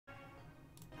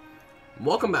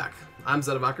Welcome back. I'm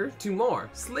zettovyker to more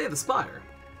Slay the Spire.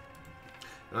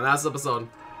 In the last episode,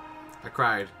 I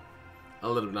cried a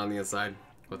little bit on the inside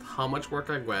with how much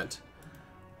work I went,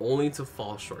 only to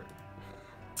fall short.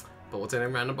 But what's in a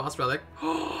random boss relic?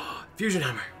 Fusion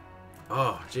Hammer!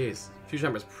 Oh, jeez. Fusion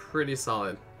Hammer is pretty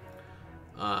solid.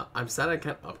 I'm sad I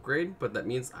can't upgrade, but that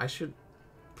means I should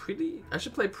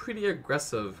play pretty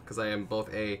aggressive because I am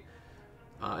both in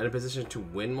a position to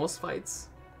win most fights,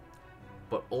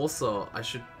 but also I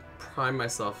should prime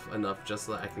myself enough just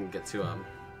so that I can get to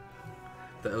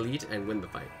the elite and win the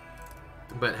fight.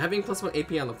 But having +1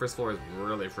 AP on the first floor is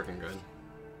really freaking good.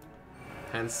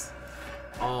 Hence,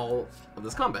 all of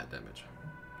this combat damage.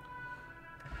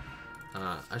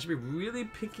 I should be really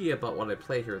picky about what I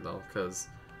play here though, because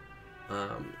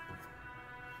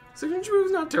signature move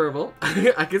is not terrible.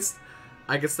 I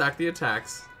can stack the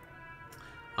attacks.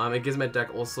 It gives my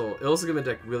deck it also gives my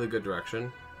deck really good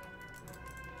direction.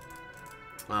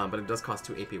 But it does cost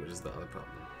 2 AP, which is the other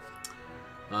problem.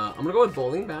 I'm gonna go with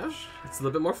Bowling Bash. It's a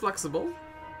little bit more flexible,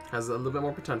 has a little bit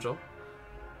more potential.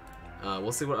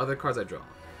 We'll see what other cards I draw.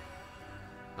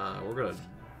 We're gonna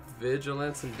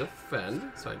Vigilance and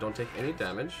Defend, so I don't take any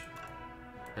damage.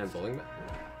 And Bowling Bash.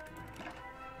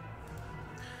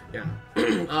 Yeah.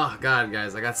 Oh god,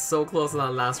 guys, I got so close on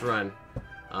that last run.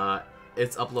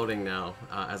 It's uploading now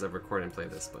as I record and play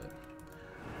this, but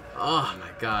oh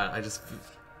my god, I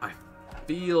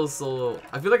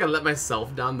feel like I let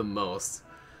myself down the most.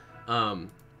 I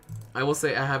will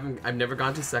say I've never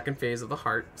gone to second phase of the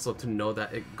heart, so to know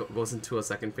that it goes into a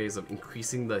second phase of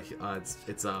increasing the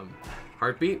its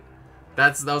heartbeat,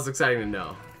 that was exciting to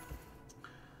know.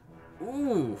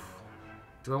 Ooh,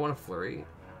 do I want a flurry?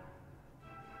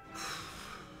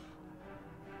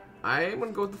 I'm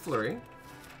gonna go with the flurry.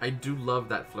 I do love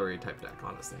that flurry type deck,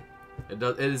 honestly.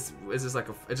 It's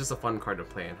just a fun card to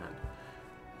play in hand.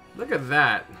 Look at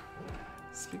that.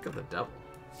 Speak of the devil.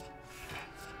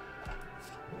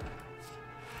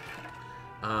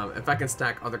 If I can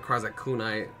stack other cards like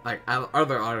kunai, like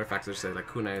other artifacts, I should say, like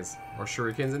kunais or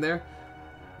shurikens in there,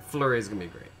 flurry is gonna be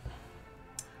great.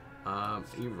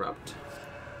 Erupt.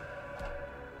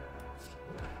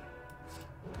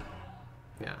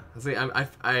 Yeah, see,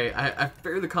 I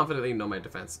fairly confidently know my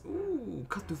defense. Ooh,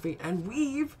 Cut Through Fate and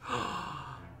Weave.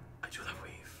 I do love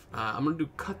Weave. I'm gonna do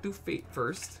Cut Through Fate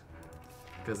first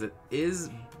because it is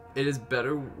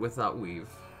better without Weave.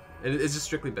 It's just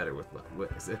strictly better with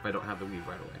if I don't have the Weave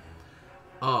right away.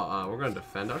 Oh, we're gonna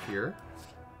defend out here,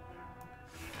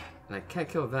 and I can't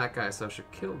kill that guy, so I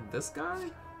should kill this guy.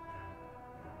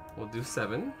 We'll do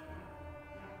 7.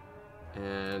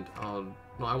 And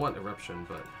no, I want Eruption,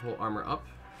 but we'll armor up.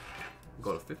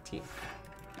 Go to 15.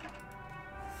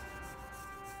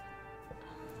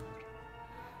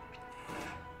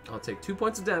 I'll take 2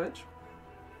 points of damage.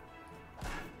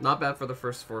 Not bad for the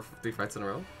first 3 fights in a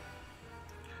row.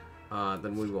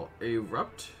 Then we will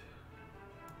erupt.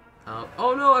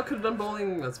 Oh no, I could have done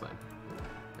bowling. That's fine.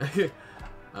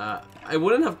 I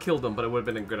wouldn't have killed him, but it would have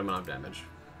been a good amount of damage.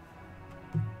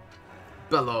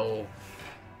 Bellow.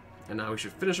 And now we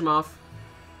should finish him off.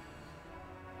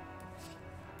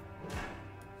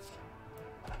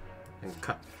 And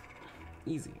cut.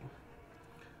 Easy.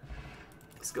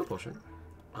 Skill potion.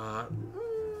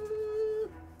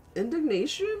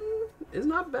 Indignation is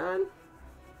not bad.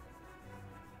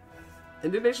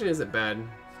 Indignation isn't bad.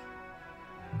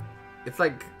 It's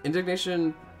like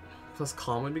Indignation plus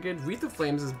Calm would be good. Wreath of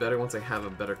Flames is better once I have a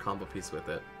better combo piece with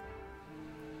it.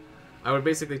 I would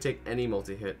basically take any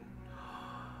multi-hit.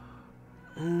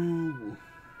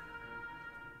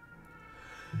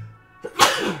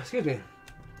 Excuse me.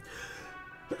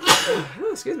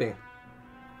 Excuse me.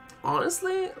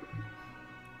 Honestly,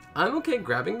 I'm okay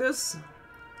grabbing this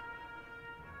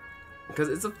because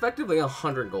it's effectively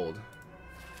 100 gold.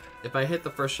 If I hit the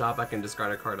first shop, I can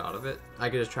discard a card out of it. I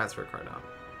can just transfer a card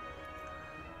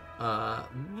out.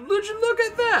 Would you look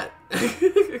at that?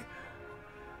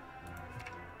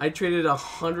 I traded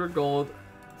 100 gold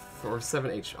for 7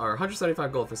 HP, or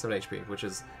 175 gold for 7 HP, which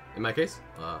is, in my case,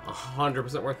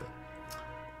 100% worth it.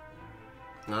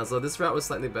 So this route was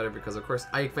slightly better because, of course,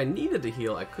 if I needed to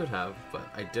heal, I could have, but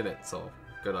I didn't, so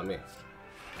good on me.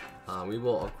 We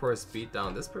will, of course, beat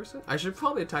down this person. I should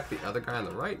probably attack the other guy on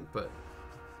the right, but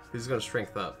he's going to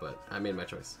strength up, but I made my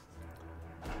choice.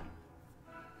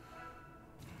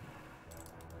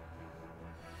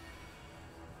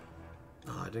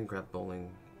 Oh, I didn't grab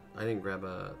bowling. I didn't grab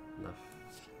enough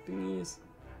thingies.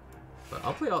 But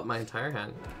I'll play out my entire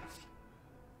hand.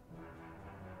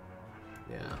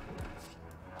 Yeah.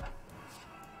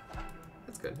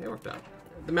 That's good. It worked out.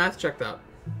 The math checked out.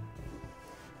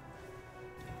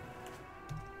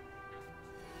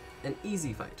 an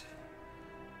easy fight.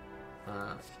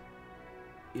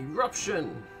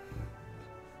 Eruption.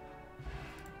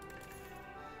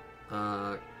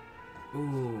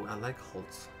 Ooh, I like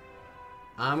Halt.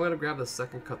 I'm gonna grab the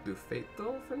second cut through fate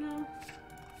though for now.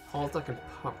 Halt I can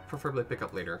preferably pick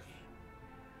up later.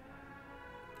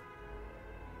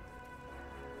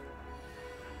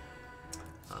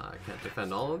 I can't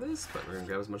defend all of this, but we're gonna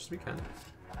grab as much as we can.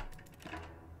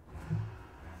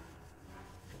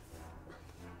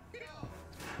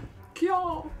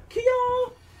 Kyo!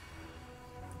 Kyo!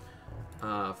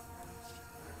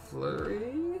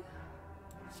 Flurry.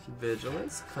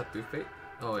 Vigilance. Cut through fate.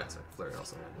 Oh yeah, sorry. Flurry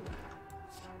also.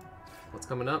 What's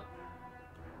coming up?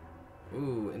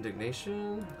 Ooh,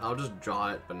 indignation. I'll just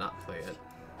draw it, but not play it.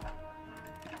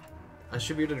 I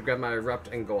should be able to grab my erupt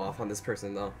and go off on this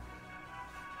person though.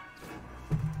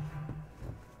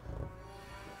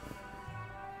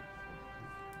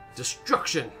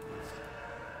 Destruction!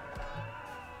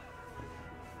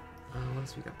 What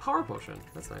else we got? Power potion.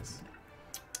 That's nice.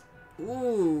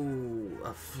 Ooh,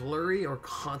 a flurry or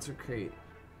consecrate.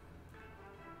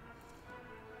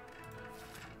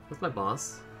 What's my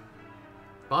boss?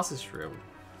 Boss is shroom.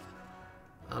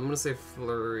 I'm gonna say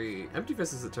flurry. Empty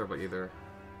fist isn't terrible either.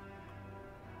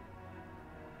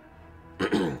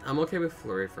 I'm okay with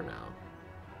flurry for now.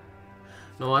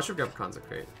 No, I should grab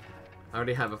consecrate. I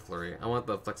already have a flurry. I want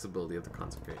the flexibility of the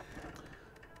consecrate.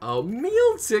 Oh,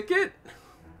 meal ticket!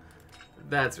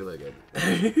 That's really good.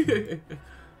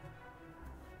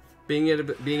 being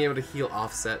able to heal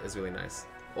offset is really nice.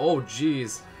 Oh,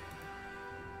 jeez.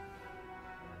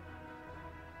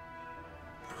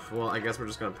 Well, I guess we're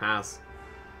just gonna pass.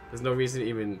 There's no reason to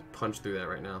even punch through that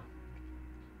right now.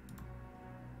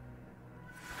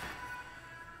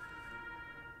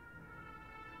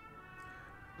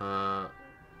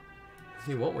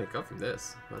 He won't wake up from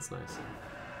this. That's nice.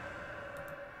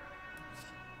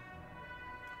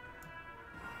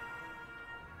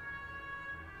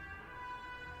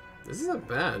 This isn't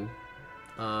bad.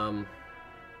 What's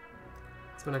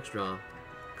my next draw?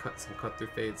 Cut through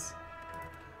fades.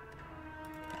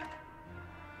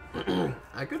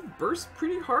 I could burst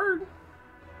pretty hard.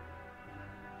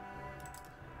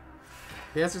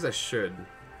 The answer is I should.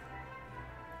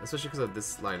 Especially because of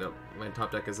this lineup. My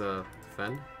top deck is a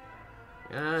defend.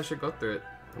 Yeah, I should go through it.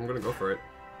 I'm gonna go for it.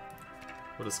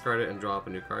 We'll discard it and draw up a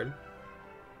new card.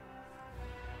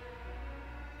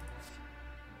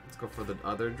 Let's go for the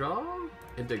other draw.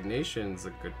 Indignation's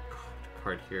a good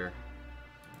card here.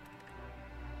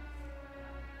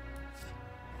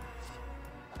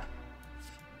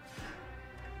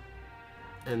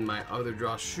 And my other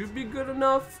draw should be good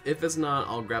enough. If it's not,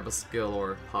 I'll grab a skill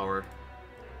or power.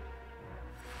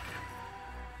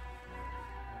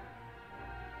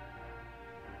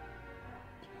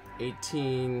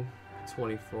 $18,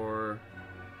 24,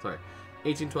 sorry,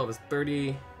 18, 12 is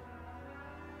 30,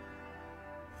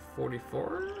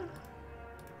 44?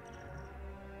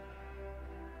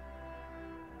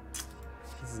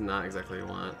 This is not exactly what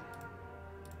I want.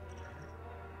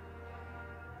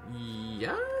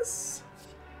 Yes?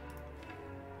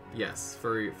 Yes,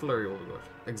 Flurry will go.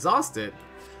 Exhausted?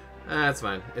 That's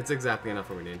fine. It's exactly enough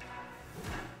what we need.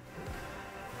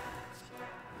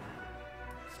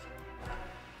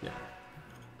 Yeah.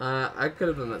 I could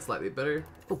have done that slightly better.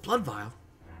 Oh, Blood Vial.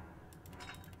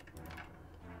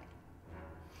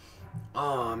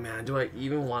 Oh man, do I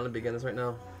even want to begin this right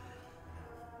now?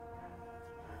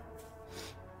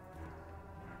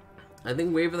 I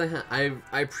think Wave of the Hand.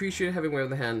 I appreciate having Wave of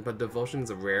the Hand, but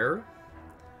Devotion's a rare.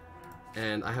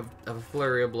 And I have a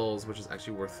Flurry of Blows, which is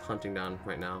actually worth hunting down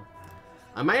right now.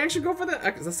 I might actually go for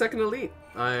the second elite.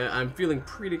 I'm feeling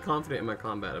pretty confident in my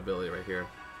combat ability right here.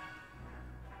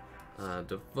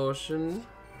 Devotion,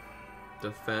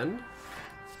 defend,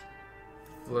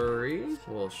 Flurry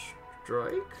will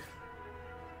strike.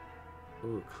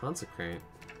 Ooh, consecrate.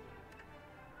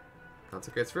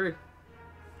 Consecrate's free.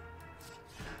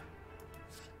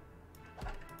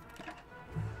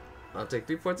 I'll take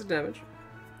 3 points of damage.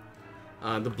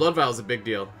 The Blood Vial is a big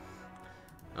deal.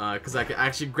 Because I can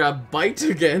actually grab Bite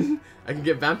again. I can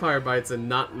get Vampire Bites and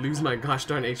not lose my gosh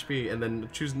darn HP, and then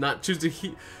not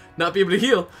be able to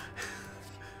heal.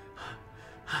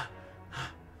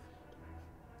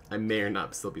 I may or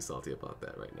not still be salty about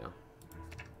that right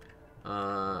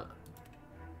now.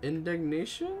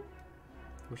 Indignation?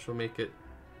 Which will make it...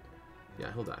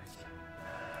 Yeah, he'll die.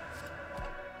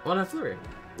 Oh, and I Flurry.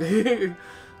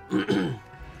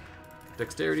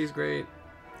 Dexterity is great.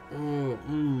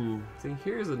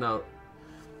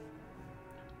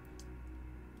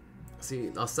 See, See,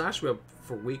 a Sash Whip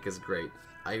for weak is great.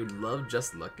 I would love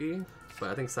Just Lucky, but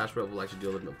I think Sash Whip will actually do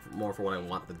a little bit more for what I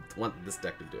want this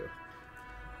deck to do.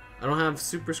 I don't have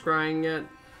Super Scrying yet.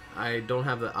 I don't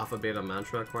have the Alpha Beta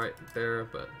Mantra quite there,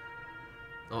 but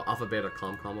Alpha Beta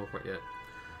Calm combo quite yet.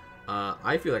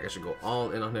 I feel like I should go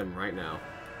all in on him right now,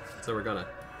 so we're gonna.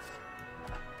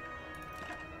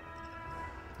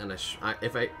 And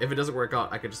if it doesn't work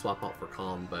out, I could just swap out for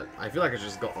Calm, but I feel like I should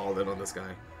just go all in on this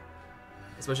guy,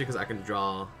 especially because I can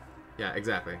draw. Yeah,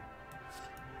 exactly.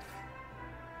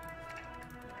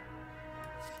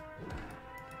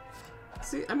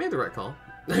 See, I made the right call.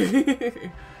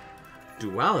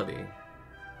 Duality.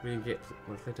 We can get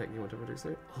one play tech game, whatever it is.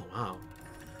 Oh wow,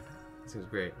 that seems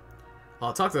great.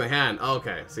 I'll talk to the hand.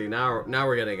 Okay, see now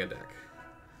we're getting a deck.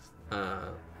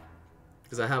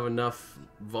 Because I have enough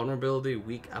vulnerability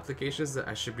weak applications that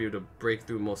I should be able to break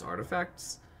through most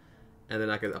artifacts, and then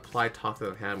I can apply talk to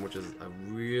the hand, which is a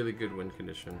really good win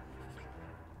condition.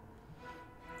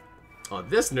 Oh,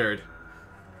 this nerd.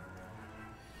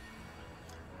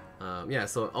 Yeah,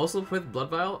 so also with Blood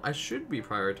Vial, I should be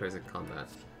prioritizing combat.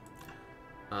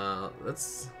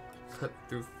 Let's cut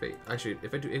through fate. Actually,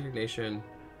 if I do Indignation,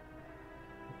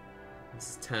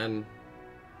 it's 10,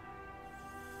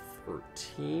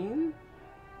 14?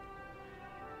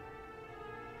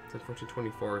 10, 14,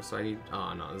 24, so I need...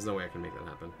 Oh, no, there's no way I can make that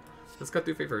happen. Let's cut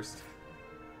through fate first.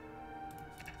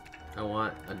 I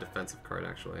want a defensive card,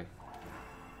 actually.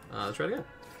 Let's try it again.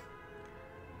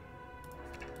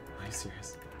 Are you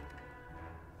serious?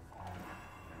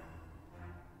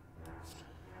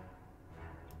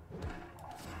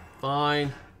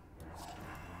 Fine.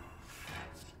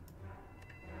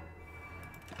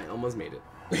 I almost made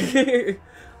it.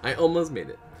 I almost made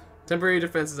it. Temporary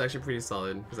defense is actually pretty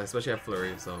solid because I especially have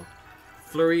Flurry, so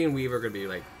Flurry and Weave are gonna be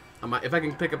like, if I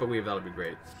can pick up a Weave, that'll be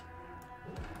great.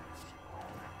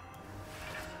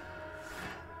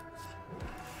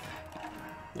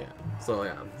 Yeah. So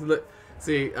yeah, look,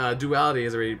 see, Duality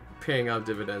is already paying out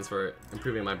dividends for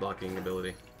improving my blocking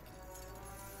ability.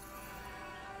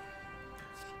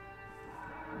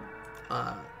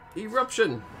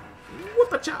 Eruption!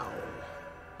 Whoop-a-chow!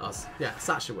 Oh, yeah,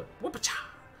 Sasha Whip. Whoop-a-chow!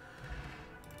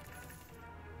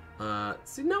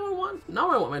 See, now I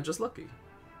want my Just Lucky.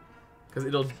 Because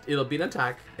it'll beat an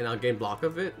attack, and I'll gain block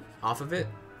of it, off of it.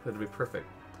 It'll be perfect.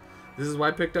 This is why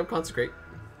I picked up Consecrate.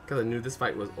 Because I knew this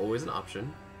fight was always an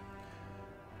option.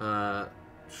 I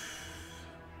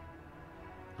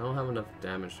don't have enough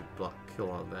damage to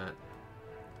kill all that.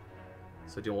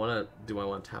 So do I want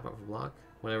to tap out for block?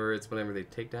 Whenever they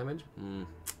take damage?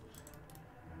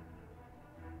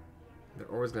 They're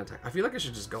always gonna attack. I feel like I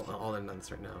should just go all in on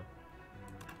this right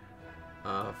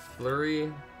now.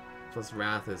 Flurry plus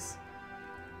Wrath is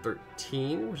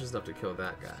 13, which is enough to kill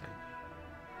that guy.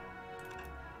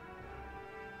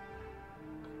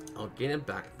 I'll gain it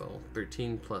back though.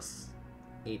 13 plus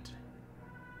 8.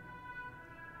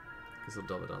 Because he'll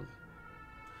double it on.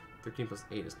 13 plus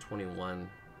 8 is 21.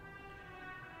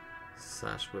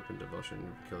 Sash Whip and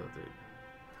Devotion kill the dude.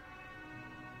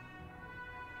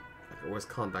 I can always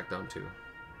calm back down too.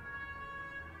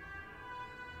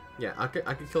 Yeah, I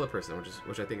could kill a person,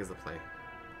 which I think is the play.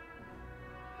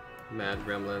 Mad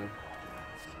Gremlin,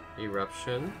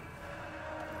 Eruption,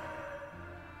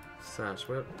 Sash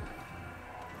Whip.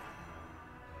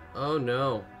 Oh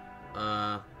no.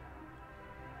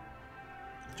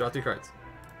 Draw 3 cards.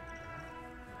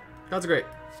 Cards are great.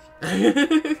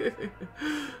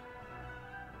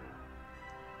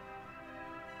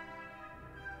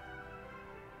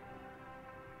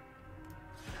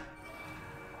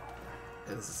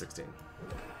 This is 16.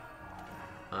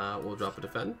 We'll drop a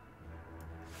defend.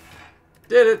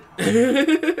 Did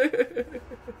it!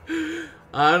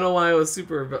 I don't know why I was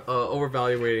super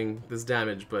overvaluating this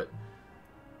damage, but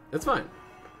it's fine.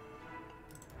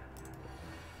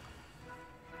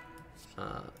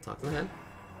 Talk to the hand.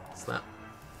 Slap.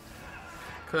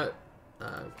 Cut.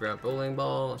 Grab bowling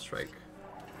ball. Strike.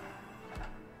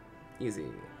 Easy.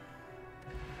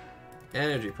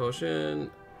 Energy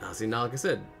potion. See, now like I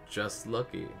said, Just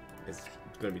Lucky is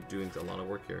going to be doing a lot of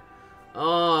work here. Oh,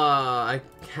 I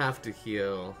have to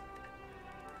heal.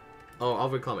 Oh, I'll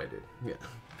recall my dude. Yeah.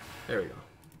 There we go.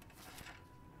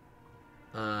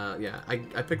 Yeah, I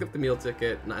picked up the meal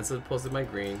ticket. Instead of posting my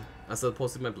green, instead of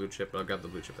posting my blue chip, but I'll grab the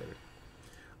blue chip later.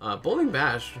 Bowling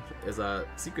Bash is a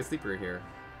secret sleeper here.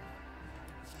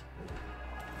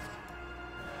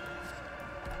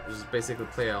 Just basically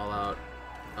play it all out.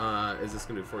 Is this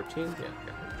gonna do 14? Yeah, okay.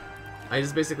 I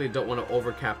just basically don't want to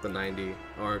overcap the 90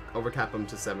 or overcap them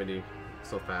to 70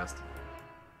 so fast.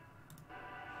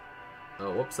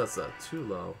 Oh, whoops, that's too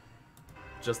low.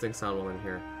 Adjusting sound while in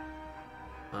here.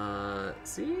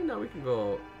 See, now we can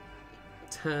go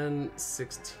 10,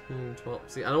 16, 12.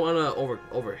 See, I don't want to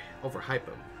overhype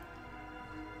him.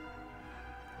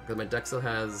 Because my deck still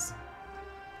has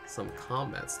some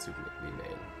combats to be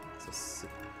made. So,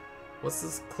 what's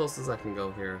as close as I can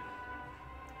go here?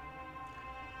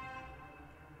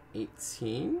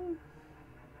 18?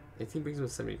 18 brings me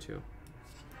to 72.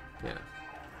 Yeah.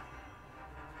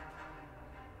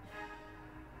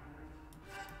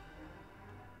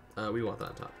 We want that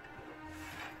on top.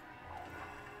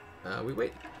 We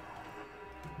wait.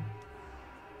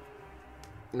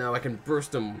 Now I can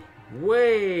burst him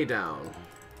way down.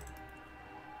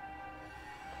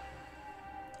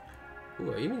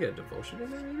 Ooh, I even get a devotion in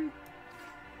there, maybe?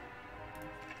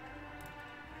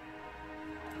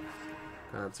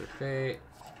 Concert Fate.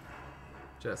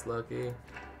 Just lucky.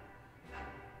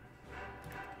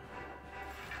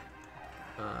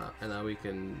 And now we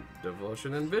can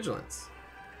devotion and vigilance.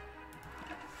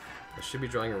 I should be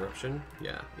drawing eruption.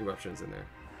 Yeah, eruption's in there.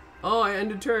 Oh, I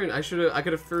ended turn. I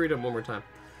could have furried him one more time.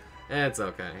 It's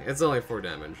okay. It's only 4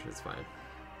 damage. It's fine.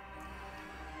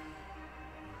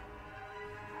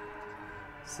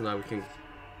 So now we can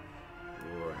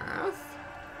Wrath.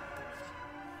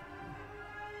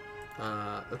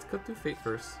 Let's cut through Fate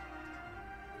first.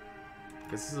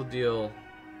 This will deal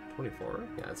 24.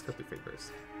 Yeah, let's cut through Fate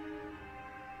first.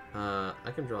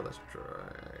 I can draw that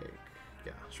strike.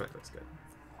 Yeah, strike looks good.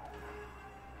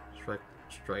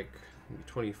 Strike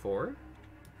 24,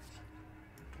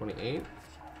 28.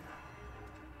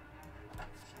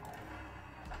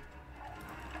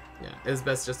 Yeah, it's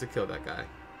best just to kill that guy.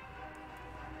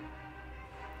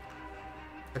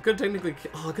 I could technically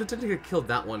killed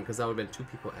that one because that would have been 2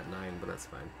 people at 9, but that's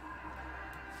fine.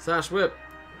 Sash Whip,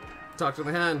 talk to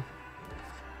the hand.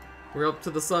 We're up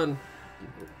to the sun.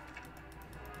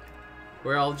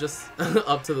 We're all just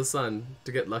up to the sun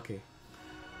to get lucky.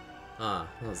 Ah,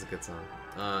 that was a good song.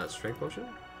 Strength potion?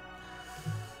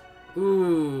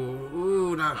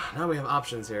 Ooh, now we have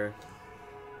options here.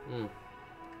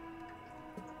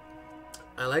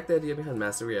 I like the idea behind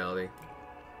Master Reality.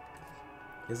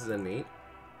 This is an 8.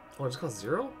 Oh, it just costs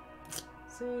 0?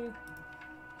 See?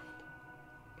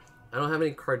 I don't have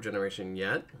any card generation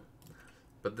yet,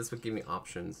 but this would give me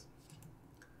options.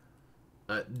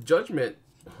 Judgment.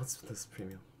 What's this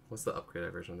premium? What's the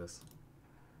upgraded version of this?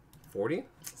 40?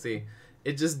 See,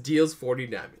 it just deals 40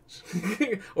 damage.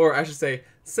 Or I should say,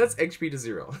 sets HP to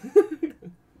 0.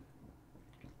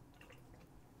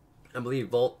 I believe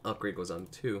Vault upgrade goes on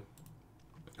too.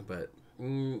 But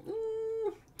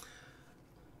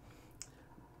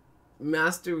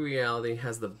Master Reality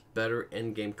has the better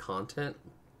endgame content.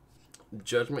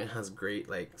 Judgment has great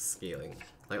like scaling.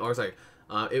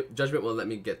 Judgment will let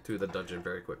me get through the dungeon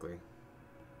very quickly.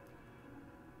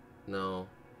 No.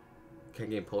 Can't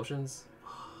gain potions?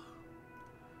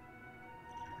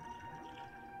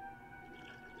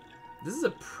 This is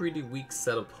a pretty weak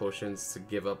set of potions to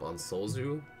give up on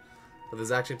Soulzu. But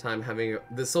there's actually time having...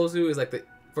 The Soulzu is like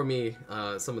for me,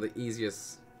 some of the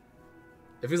easiest...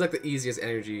 It feels like the easiest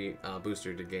energy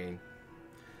booster to gain.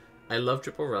 I love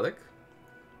Triple Relic.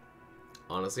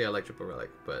 Honestly, I like Triple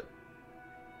Relic, but...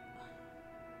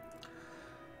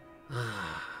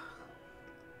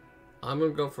 I'm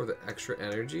gonna go for the extra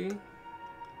energy.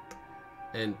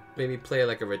 And maybe play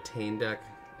like a retain deck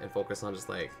and focus on just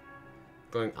like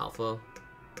going alpha.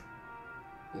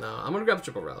 No, I'm gonna grab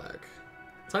Triple Relic.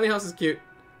 Tiny House is cute.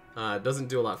 Doesn't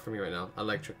do a lot for me right now. I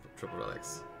like Triple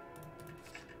Relics.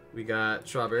 We got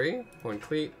Strawberry, Horn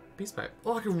Cleat, Peace Pipe.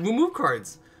 Oh, I can remove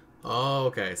cards! Oh,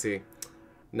 okay, see.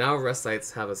 Now Rest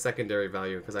Sites have a secondary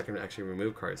value because I can actually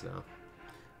remove cards now.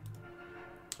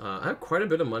 I have quite a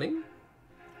bit of money.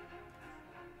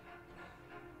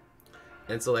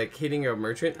 And so like hitting a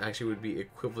merchant actually would be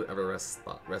equivalent of a rest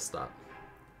stop.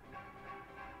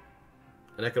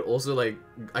 And I could also like,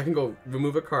 I can go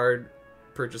remove a card,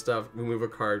 purchase stuff, remove a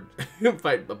card,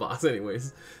 fight a boss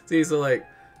anyways. See, so like,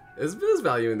 there's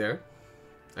value in there.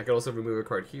 I could also remove a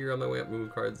card here on my way up,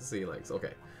 remove cards, see like, so,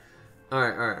 okay.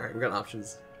 Alright, we got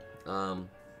options.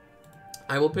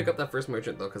 I will pick up that first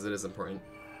merchant though, because it is important.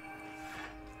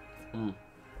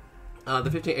 The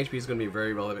 15 HP is going to be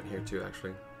very relevant here too,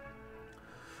 actually.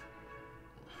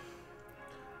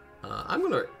 I'm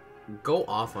going to go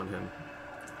off on him.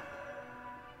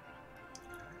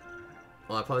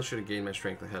 Well, I probably should have gained my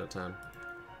strength ahead of time.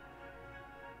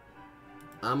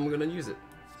 I'm going to use it.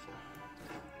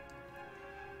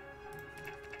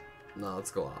 No,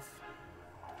 let's go off.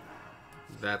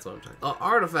 That's what I'm talking about. Oh,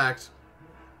 artifact!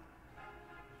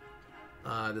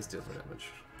 This deals more damage.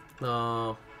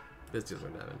 No, this deals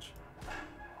more damage.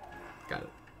 Got it.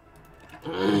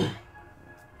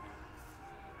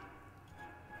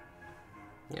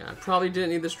 Yeah, I probably didn't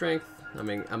need the strength. I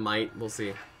mean, I might. We'll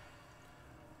see.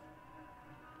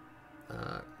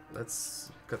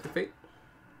 Let's cut the fate.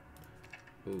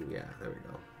 Ooh, yeah, there we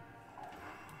go.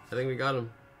 I think we got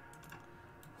him.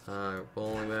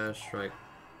 Bowling dash, strike.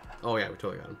 Oh yeah, we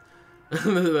totally got him.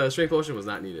 The strength potion was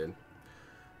not needed.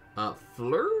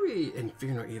 Flurry and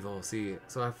Fear No Evil. See,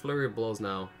 so I have Flurry of Blows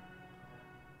now.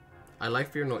 I like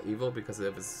Fear No Evil because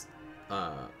of its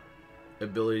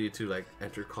ability to like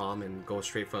enter calm and go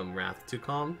straight from wrath to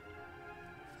calm.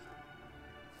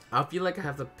 I feel like I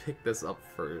have to pick this up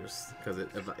first because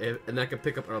and I can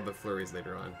pick up other flurries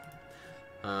later on.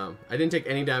 I didn't take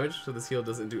any damage, so this heal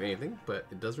doesn't do anything, but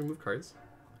it does remove cards.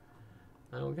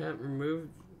 I can't remove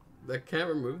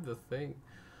the thing.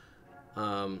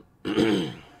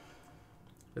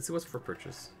 Let's see what's for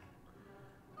purchase.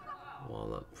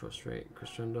 Wallet, prostrate,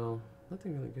 crescendo.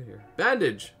 Nothing really good here.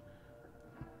 Bandage.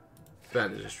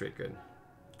 Bandage is straight good.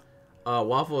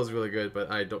 Waffle is really good,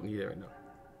 but I don't need it right now.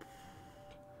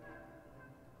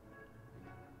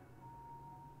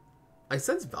 I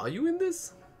sense value in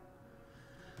this.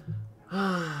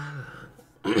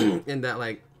 In that,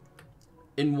 like,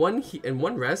 in one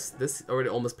rest, this already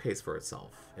almost pays for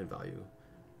itself in value.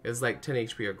 It's like 10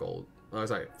 HP or gold. Oh,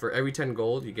 sorry. For every 10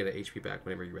 gold, you get an HP back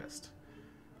whenever you rest,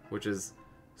 which is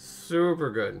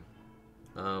super good.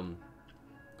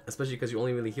 Especially because you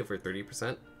only really heal for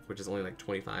 30%, which is only like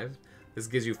 25. This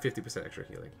gives you 50% extra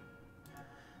healing.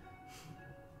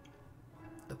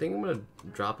 I think I'm gonna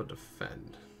drop a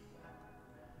defend.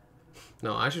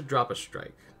 No, I should drop a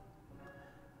strike.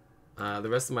 The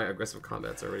rest of my aggressive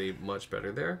combat's already much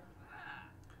better there.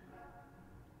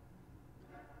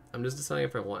 I'm just deciding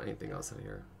if I want anything else in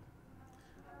here.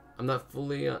 I'm not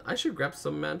fully... I should grab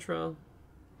some mantra,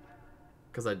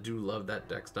 because I do love that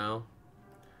deck style.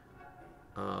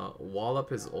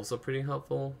 Wallop is also pretty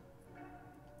helpful.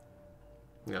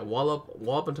 Yeah, Wallop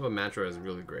on top of mantra is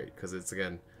really great, because it's,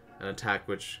 again, an attack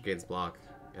which gains block,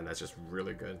 and that's just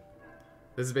really good.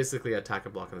 This is basically attack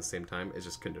and block at the same time. It's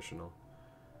just conditional.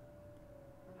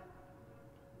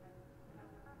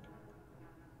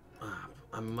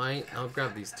 I'll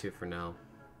grab these two for now.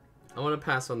 I want to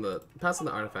pass on the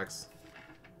artifacts.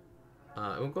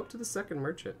 And we'll go up to the second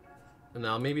merchant. And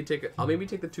I'll maybe take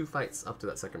the 2 fights up to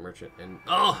that second merchant. And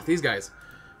oh, these guys.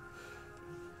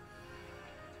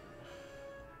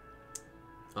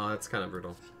 Oh, that's kind of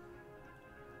brutal.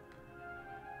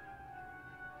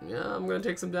 Yeah, I'm gonna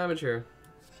take some damage here.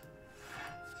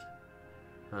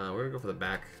 We're gonna go for the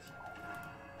back.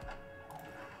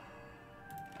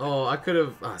 Oh, I could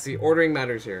have. See, ordering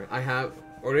matters here.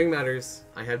 Ordering matters.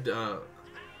 I have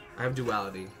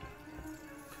duality.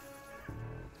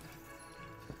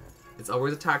 It's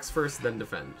always attacks first, then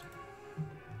defend.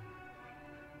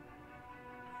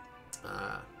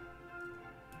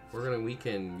 We're gonna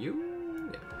weaken you.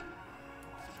 Yeah.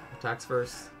 Attacks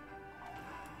first.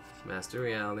 Master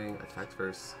reality. Attacks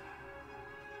first.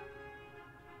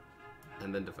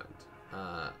 And then defend.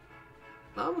 I'm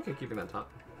okay keeping that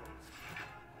top.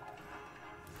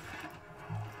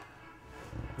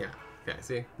 Yeah, okay,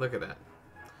 see? Look at that.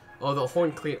 Oh, the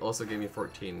Horn Cleat also gave me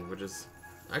 14, which is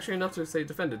actually enough to say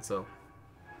defended, so.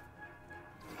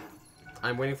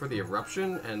 I'm waiting for the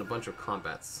Eruption and a bunch of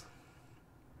combats.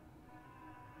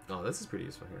 Oh, this is pretty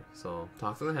useful here. So,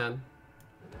 talk to the hand.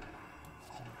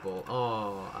 Bull.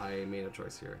 Oh, I made a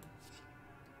choice here.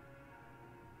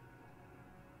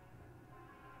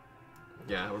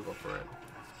 Yeah, we'll go for it.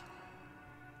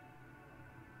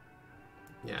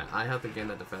 Yeah, I have to gain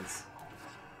that defense.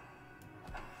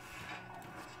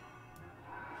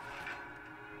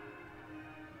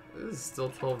 This is still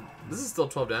 12. This is still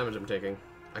 12 damage I'm taking.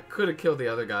 I could have killed the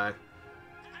other guy.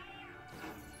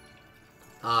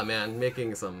 Ah man,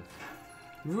 making some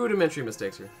rudimentary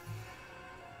mistakes here.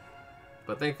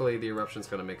 But thankfully the eruption's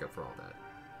gonna make up for all that.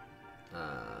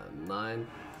 9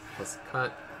 plus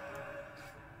cut.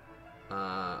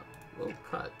 Well,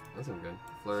 cut. That's not good.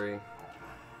 Flurry.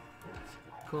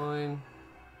 Coin.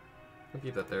 I'll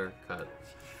keep that there. Cut.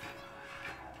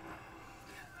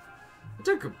 It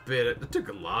took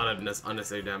a lot of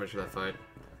unnecessary damage for that fight.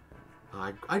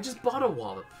 I just bought a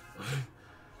Wallop.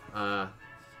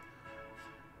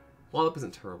 Wallop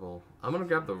isn't terrible. I'm gonna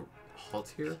grab the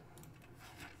halt here.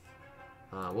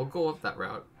 We'll go up that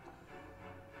route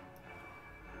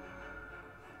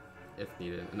if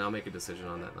needed, and I'll make a decision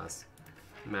on that last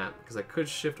map because I could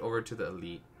shift over to the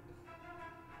elite,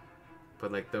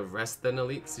 but like the rest then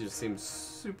elite just seems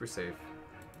super safe.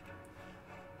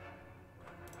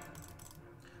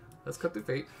 Let's cut through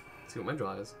fate. See what my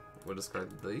draw is. We'll discard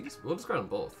these. We'll discard them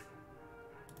both.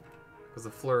 Because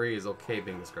the flurry is okay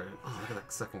being discarded. Oh, look at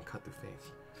that second cut through fate.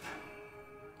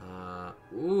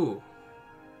 Ooh.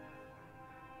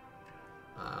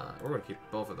 We're gonna keep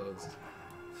both of those.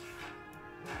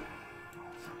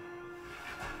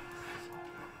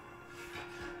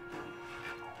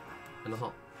 And the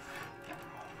halt.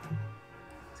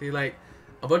 See, like,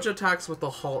 a bunch of attacks with the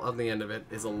halt on the end of it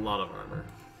is a lot of armor.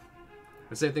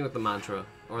 The same thing with the mantra,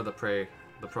 or the prostrate.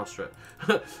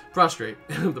 Prostrate.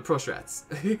 The prostrats.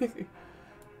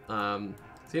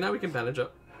 See, now we can bandage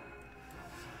up.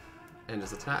 And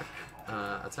just attack.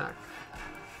 Attack.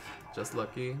 Just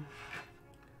lucky.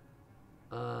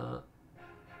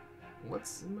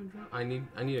 What's in my draw? I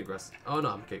need aggressive. Oh no,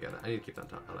 I'm okay, got it. I need to keep that on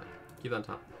top. I like. Keep that on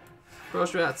top.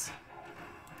 Prostrats.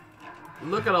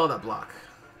 Look at all that block.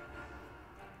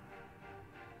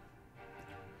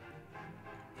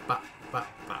 Bop, bop,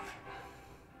 bop.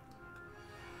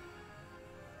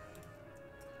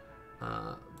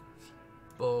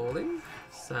 Bowling.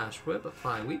 Sash whip.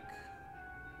 Apply weak.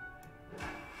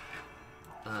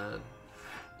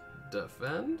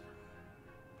 Defend.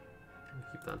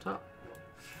 Keep that on top.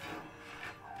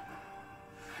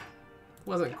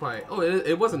 Wasn't quite. Oh,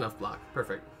 it was enough block.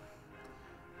 Perfect.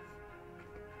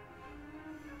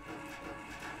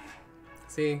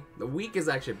 See, the weak is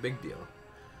actually a big deal.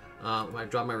 I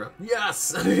drop my rep.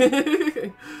 Yes!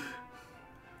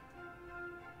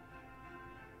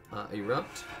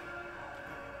 Erupt.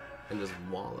 And just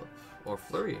wallop. Or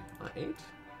flurry. 8?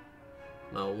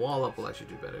 No, wallop will actually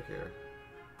do better here.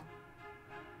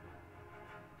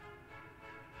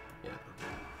 Yeah.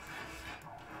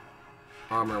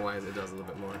 Armor-wise, it does a little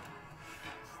bit more.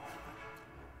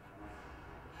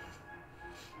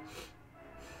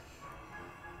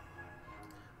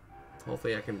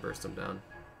 Hopefully I can burst him down.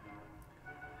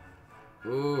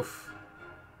 Oof.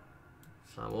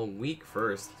 Well, weak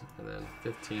first, and then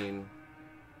 15.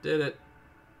 Did it.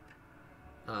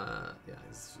 Yeah.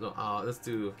 No, let's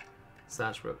do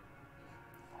Sash Whip.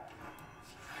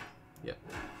 Yep.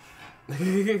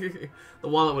 The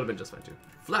wallet would have been just fine too.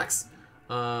 Flex.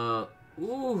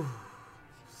 Ooh.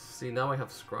 See, now I have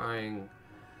scrying.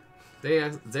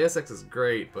 Deus Ex is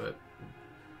great, but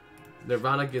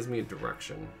Nirvana gives me a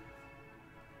direction.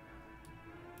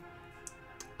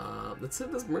 Let's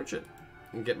hit this merchant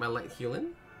and get my light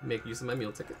healing. Make use of my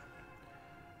meal ticket.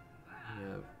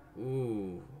 Yeah.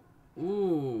 Ooh.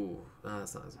 Ooh.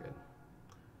 That's not as good.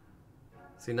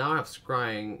 See, now I have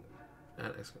scrying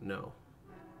at no.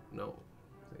 No.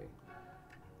 See.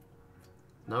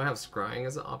 Now I have scrying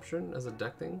as an option, as a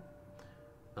deck thing.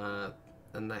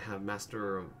 And I have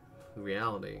Master of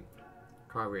Reality.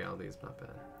 Card Reality is not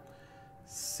bad.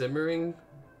 Simmering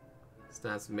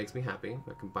stats makes me happy.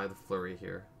 I can buy the flurry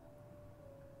here.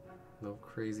 No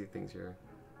crazy things here.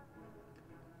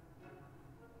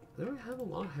 Do I have a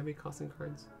lot of heavy costing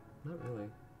cards? Not really.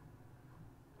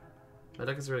 My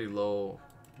deck is really low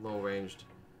ranged.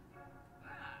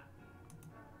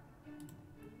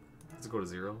 Let's go to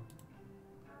 0.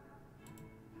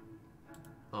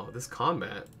 Oh, this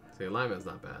combat. The alignment is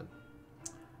not bad.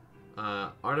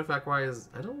 Artifact wise,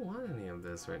 I don't want any of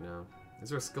this right now. Is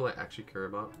there a skill I actually care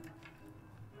about?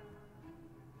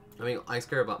 I mean, I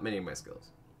care about many of my skills.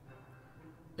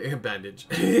 Bandage.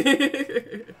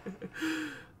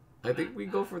 I think we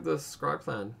go for the Scry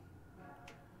plan.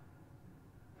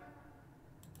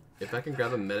 If I can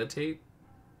grab a meditate,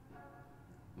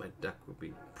 my deck would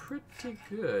be pretty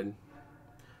good.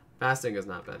 Fasting is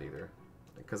not bad either,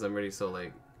 because I'm already so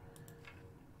like.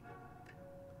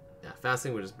 Yeah,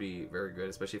 fasting would just be very good,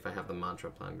 especially if I have the mantra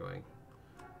plan going.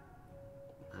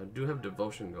 I do have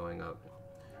devotion going up.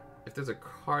 If there's a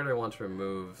card I want to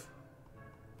remove,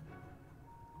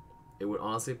 it would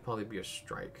honestly probably be a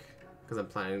strike, because I'm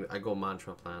planning. I go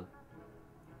mantra plan.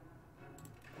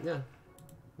 Yeah,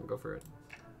 I'll go for it.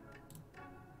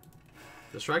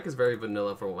 The strike is very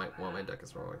vanilla for what my deck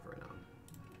is throwing for right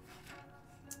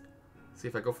now. See,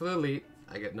 if I go for the elite,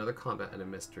 I get another combat and a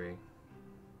mystery.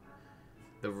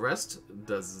 The rest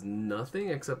does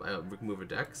nothing except I remove a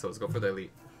deck, so let's go for the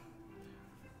elite.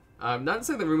 Not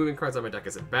saying that removing cards on my deck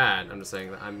isn't bad. I'm just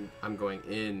saying that I'm going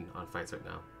in on fights right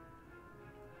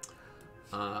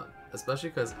now. Especially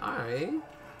because I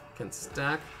can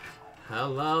stack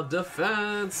hello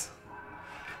defense.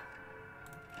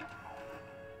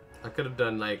 I could have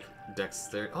done like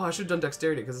dexterity. Oh, I should have done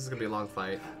dexterity because this is gonna be a long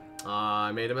fight.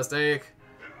 I made a mistake.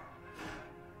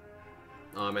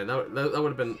 Oh man, that would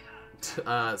have been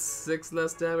 6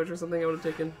 less damage or something I would have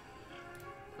taken.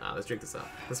 Let's drink this up.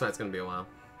 This fight's gonna be a while.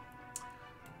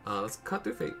 Let's cut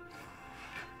through fate.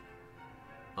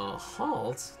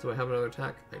 Halt. Do I have another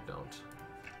attack? I don't.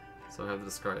 So I have to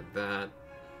discard that.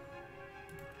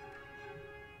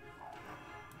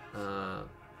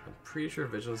 I'm pretty sure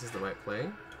Vigilance is the right play.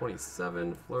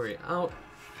 27, Flurry out.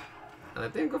 And I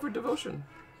think I go for Devotion,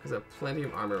 because I have plenty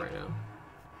of armor right now.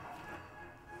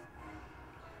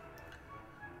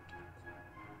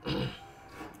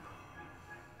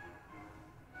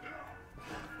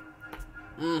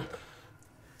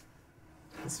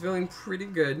 It's feeling pretty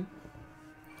good.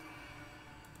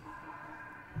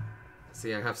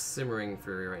 See, I have Simmering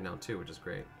Fury right now too, which is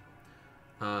great.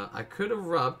 I could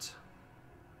Erupt.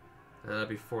 That'd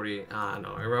be 40. Ah,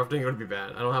 no, Erupting would be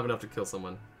bad. I don't have enough to kill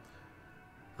someone.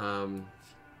 But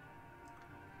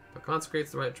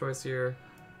Consecrate's the right choice here.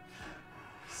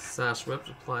 Sash Whip,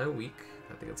 apply a weak.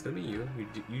 I think it's gonna be you.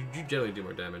 You generally do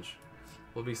more damage.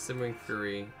 We'll be Simmering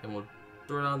Fury, and we'll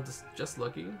throw it on just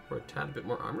lucky for a tad bit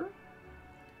more armor.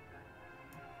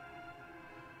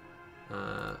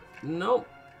 Nope.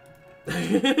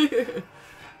 Yeah,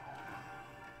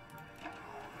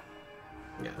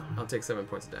 I'll take 7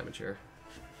 points of damage here.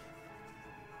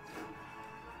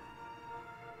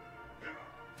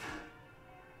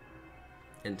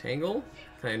 Entangle?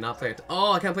 Can I not play it?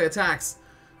 Oh, I can't play attacks!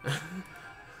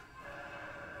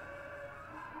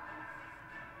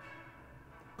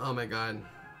 Oh my god.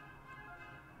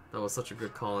 That was such a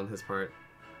good call on his part.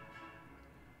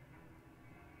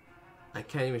 I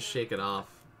can't even shake it off.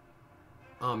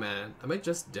 Oh man, am I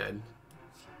just dead?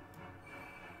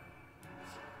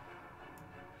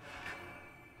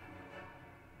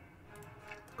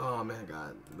 Oh man,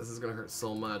 god, this is gonna hurt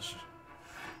so much.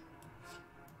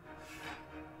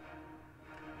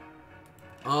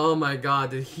 Oh my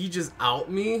god, did he just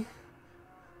out me?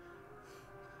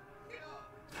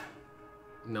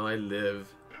 No, I live.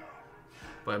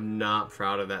 But I'm not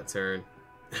proud of that turn.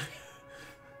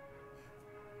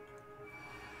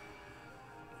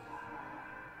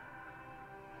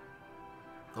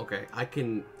 Okay, I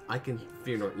can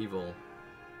fear no evil.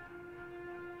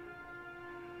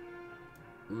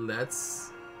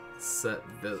 Let's set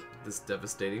this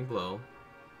devastating blow.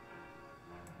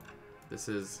 This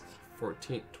is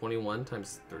 21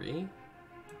 times 3.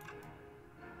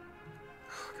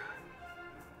 Oh god.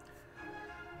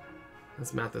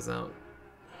 Let's math this out.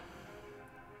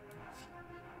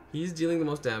 He's dealing the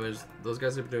most damage. Those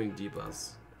guys are doing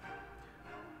debuffs.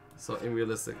 So in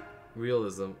realism,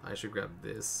 I should grab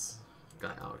this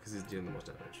guy out because he's dealing the most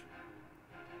damage.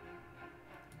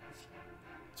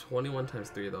 21 times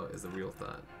 3 though is the real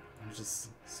thought, which is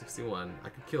 61. I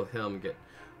could kill him and get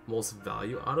most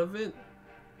value out of it.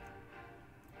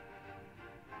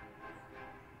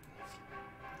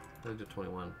 Let's do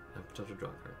 21. I have potential draw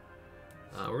card.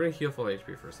 We're gonna heal full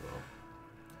HP first of all.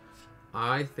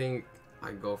 I think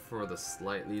I go for the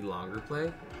slightly longer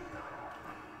play.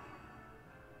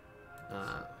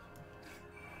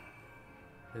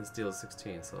 His deal is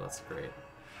 16, so that's great.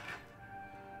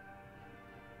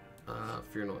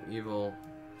 Fear no evil.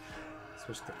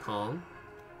 Switch to calm.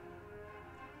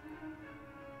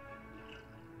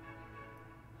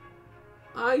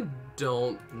 I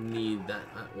don't need that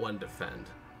one defend.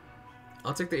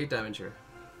 I'll take the 8 damage here.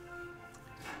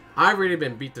 I've already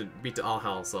been beat to all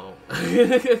hell, so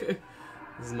this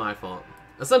is my fault.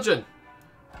 Ascension.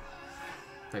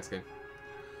 Thanks, game.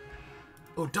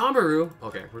 Oh, Damaru!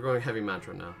 Okay, we're going heavy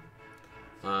mantra now.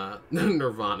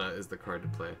 Nirvana is the card to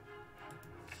play.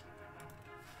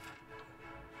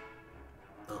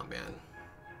 Oh, man.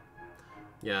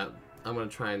 Yeah, I'm gonna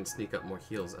try and sneak up more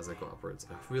heals as I go upwards.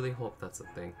 I really hope that's a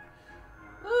thing.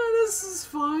 This is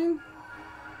fine.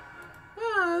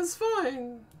 Yeah, it's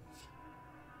fine.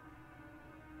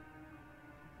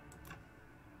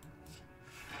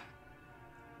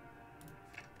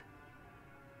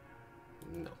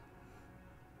 No.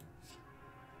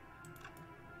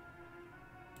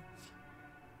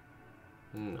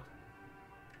 No.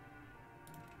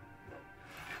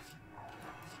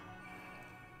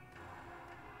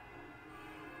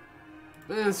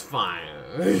 It's fine.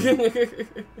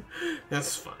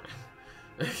 That's fine.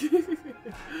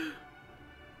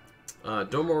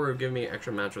 Domoru give me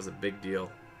extra mantra is a big deal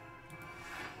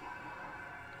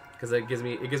because it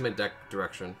gives my deck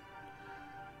direction.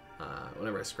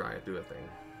 Whenever I scry, I do a thing.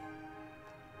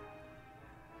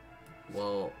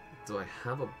 Well, do I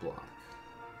have a block?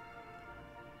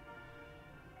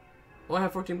 Oh, I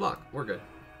have 14 block. We're good.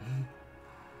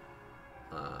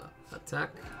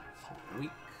 Attack, weak,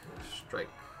 strike,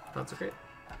 consecrate.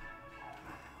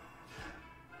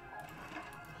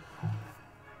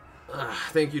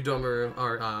 Thank you, Domer,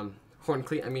 or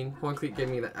Horncleat. I mean, Horncleat gave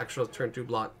me the extra turn 2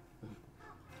 block.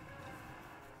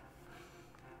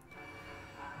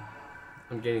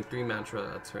 I'm getting 3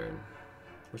 mantra a turn,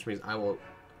 which means I will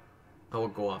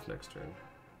go off next turn.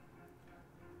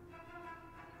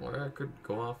 Or I could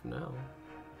go off now.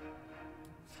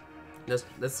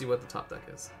 Let's see what the top deck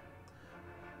is.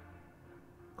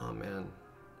 Oh man,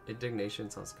 indignation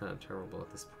sounds kind of terrible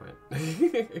at this point.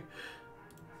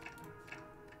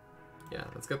 Yeah,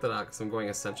 let's get that out because I'm going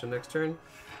Ascension next turn.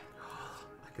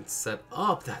 I can set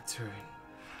up that turn.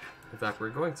 In fact, we're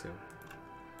going to.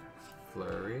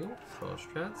 Flurry,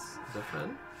 Prostrats,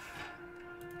 defend.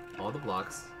 All the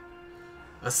blocks.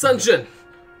 Ascension!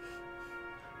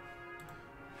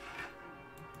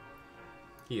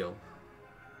 Heal.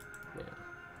 Yeah,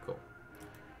 cool.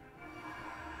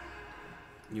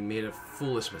 You made a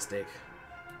foolish mistake.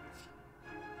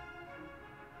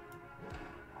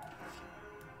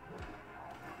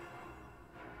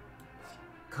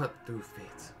 Cut through fate.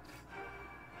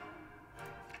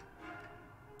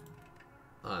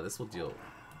 This will deal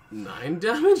 9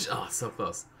 damage? Oh, so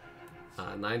close.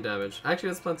 9 damage. Actually,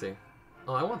 that's plenty.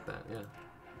 Oh, I want that, yeah.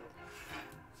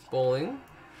 Bowling.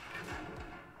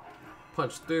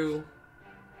 Punch through.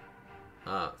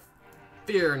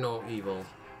 Fear no evil.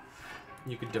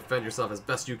 You can defend yourself as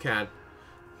best you can.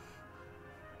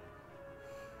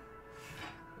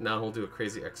 Now he'll do a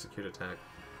crazy execute attack.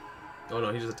 Oh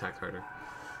no, he just attacked harder.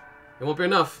 It won't be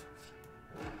enough.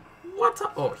 What?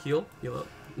 Oh, heal. Heal up.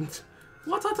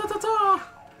 What? Ta ta ta ta.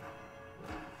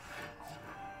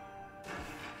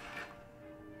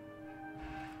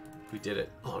 We did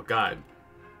it. Oh god.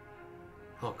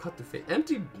 Oh, cut the face.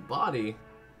 Empty body.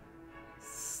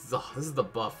 Oh, this is the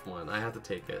buff one. I have to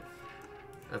take it.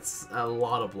 That's a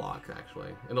lot of block,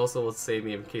 actually. And also will save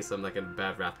me in case I'm like in a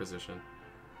bad wrath position.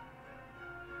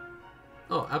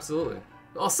 Oh, absolutely.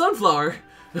 Oh, sunflower!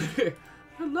 I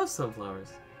love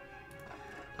sunflowers.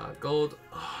 Gold.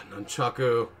 Oh,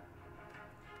 nunchaku.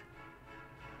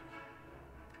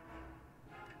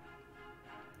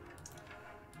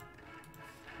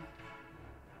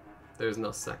 There's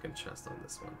no second chest on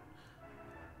this one.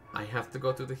 I have to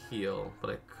go through the heal,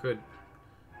 but I could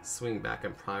swing back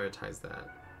and prioritize that.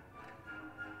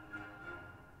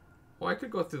 Or I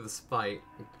could go through the spite.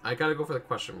 I gotta go for the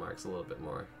question marks a little bit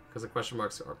more, because the question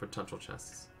marks are potential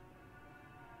chests.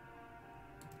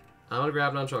 I'm gonna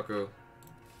grab Nunchaku.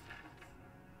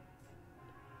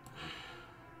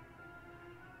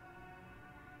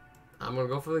 I'm gonna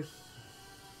go for the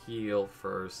heal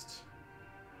first.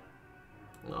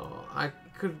 No, I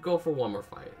could go for one more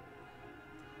fight.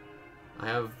 I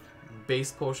have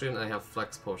base potion and I have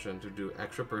flex potion to do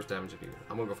extra burst damage if needed.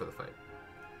 I'm gonna go for the fight.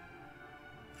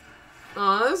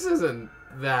 Oh, this isn't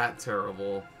that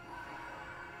terrible.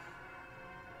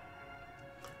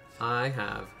 I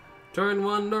have turn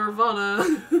 1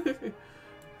 Nirvana.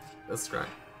 Let's try.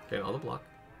 Okay, all the block.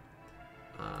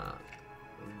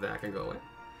 That can go away.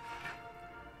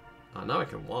 Now I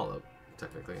can wallop,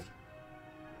 technically.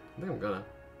 I think I'm gonna.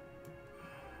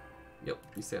 Yep,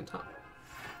 you stay on top.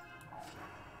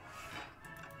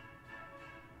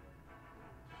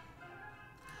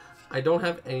 I don't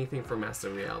have anything for Master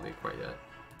Reality quite yet.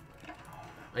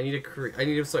 I need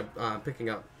to start picking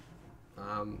up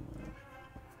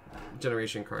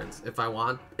generation cards. If I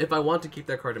want to keep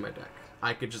that card in my deck,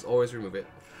 I could just always remove it.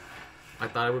 I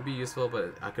thought it would be useful,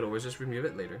 but I could always just remove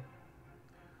it later.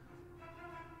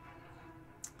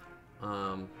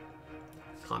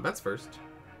 Combat's first.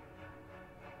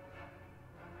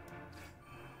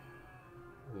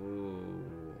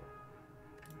 Ooh.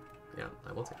 Yeah,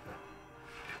 I will take that.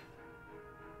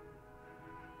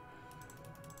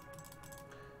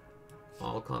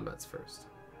 All combats first.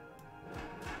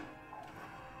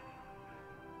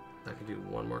 I can do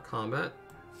one more combat.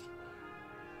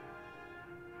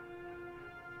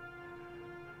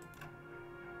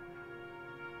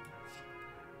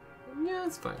 Yeah,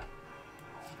 it's fine.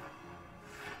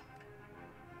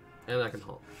 And I can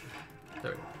halt.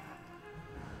 There we go.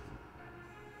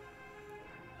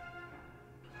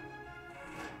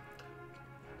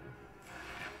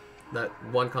 That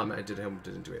one comment I did him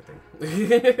didn't do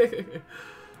anything.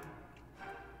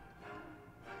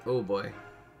 Oh boy.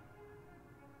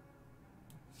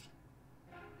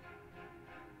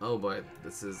 Oh boy,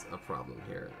 this is a problem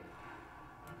here.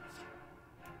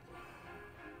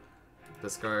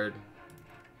 Discard.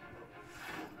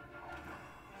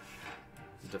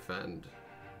 Defend.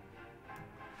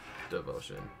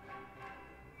 Devotion.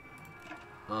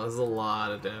 Oh, there's a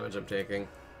lot of damage I'm taking.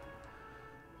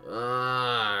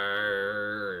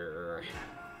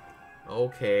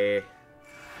 Okay.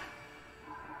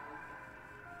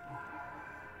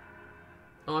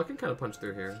 Oh, I can kind of punch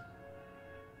through here.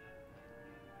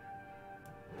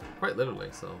 Quite literally,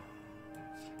 so.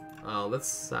 Let's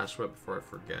Sash Whip before I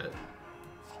forget.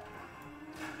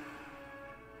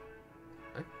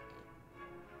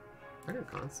 I can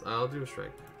cons. I'll do a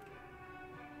strike.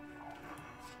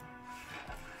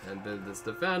 And then this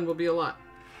defend will be a lot.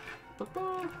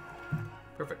 Ba-ba.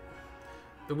 Perfect.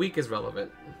 The weak is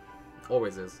relevant.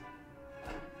 Always is.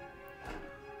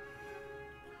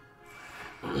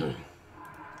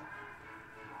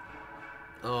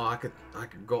 Oh, I could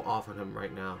go off on him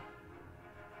right now.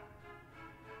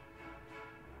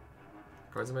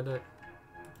 Cards in my deck.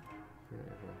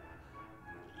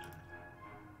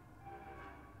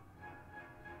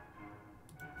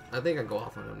 I think I go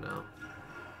off on him now.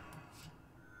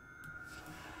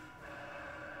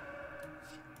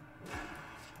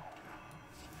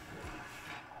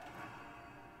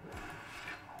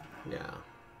 Yeah.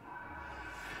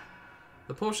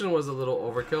 The potion was a little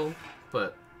overkill,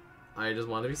 but I just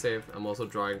want to be safe. I'm also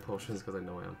drawing potions because I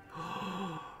know I am.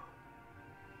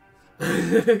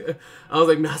 I was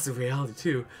like, massive reality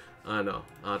too. No.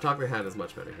 Talk the hand is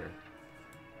much better here.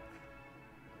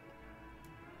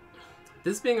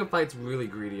 This being a fight's really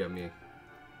greedy of me. At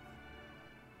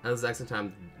the exact same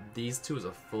time, these two is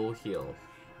a full heal.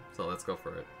 So let's go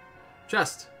for it.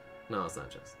 Chest! No, it's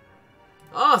not chest.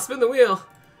 Oh, spin the wheel!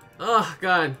 Oh,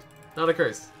 God. Not a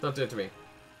curse. Don't do it to me.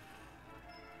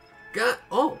 God.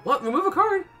 Oh, what? Remove a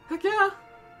card? Heck yeah!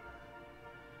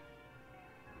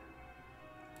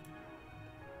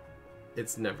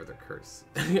 It's never the curse.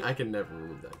 I can never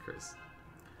remove that curse.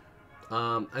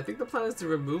 I think the plan is to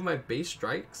remove my base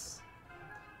strikes.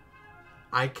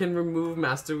 I can remove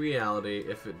Master Reality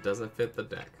if it doesn't fit the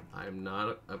deck. I'm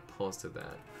not opposed to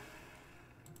that.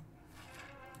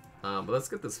 But let's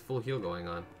get this full heal going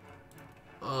on.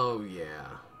 Oh, yeah.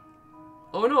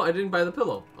 Oh, no, I didn't buy the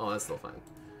pillow. Oh, that's still fine.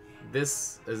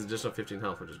 This is additional 15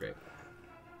 health, which is great.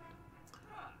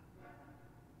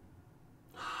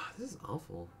 This is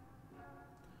awful.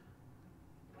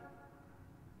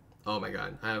 Oh my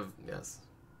god. I have... Yes.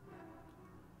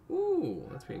 Ooh,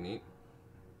 that's pretty neat.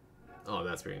 Oh,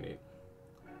 that's pretty neat.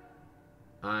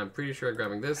 I'm pretty sure I'm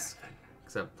grabbing this.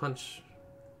 Except punch.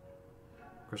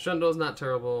 Crescendo's not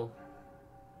terrible.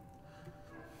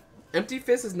 Empty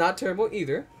Fist is not terrible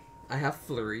either. I have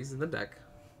flurries in the deck.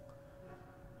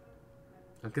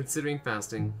 I'm considering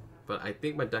fasting, but I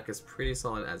think my deck is pretty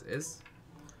solid as is.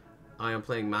 I am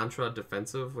playing Mantra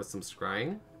defensive with some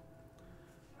scrying.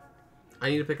 I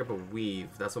need to pick up a weave.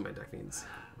 That's what my deck needs.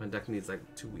 My deck needs like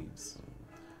 2 weaves.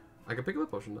 I can pick up a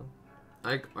potion though.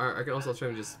 I can also try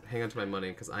to just hang on to my money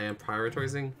because I am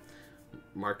prioritizing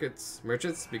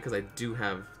merchants because I do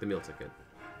have the meal ticket.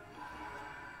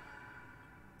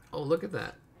 Oh, look at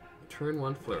that. Turn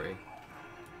 1 flurry.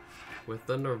 With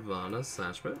the Nirvana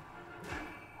Sashment.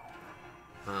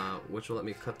 Which will let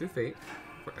me cut through fate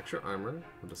for extra armor.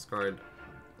 We'll discard...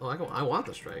 Oh, I want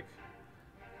the strike.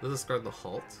 Let's discard the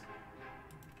halt.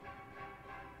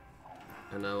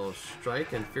 And I will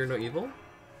strike and fear no evil.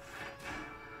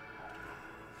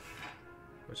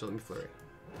 Which will let me flurry.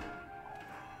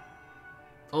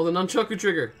 Oh, the nunchaku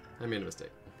trigger! I made a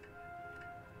mistake.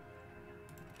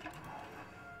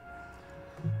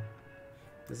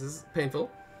 This is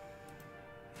painful.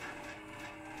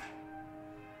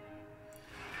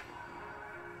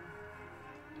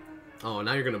 Oh,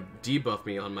 now you're gonna debuff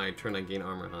me on my turn I gain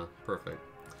armor, huh? Perfect.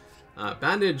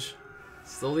 Bandage!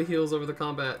 Slowly heals over the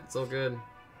combat. It's all good.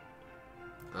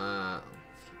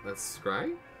 Let's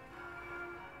scry.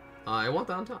 I want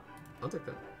that on top. I'll take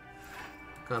that.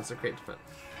 Consecrate defense.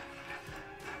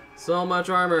 So much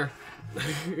armor!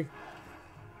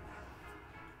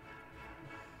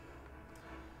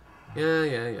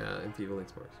 Yeah. Enfeebling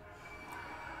spores.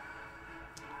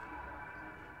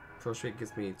 Prostrate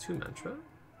gives me 2 mantra.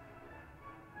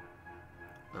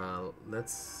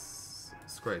 Let's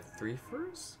scry 3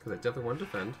 first, because I definitely want to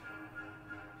defend.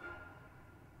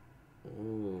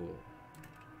 Ooh.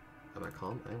 Am I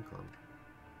calm? I am calm.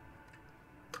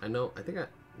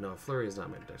 No, Flurry is not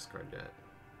my discard yet.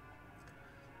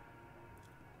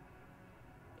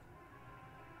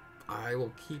 I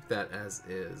will keep that as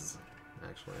is,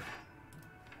 actually.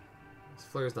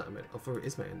 Flurry is not my... Oh, Flurry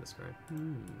is my end discard.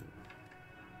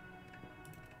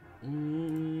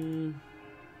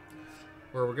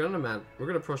 Or we're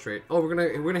gonna prostrate. Oh, we're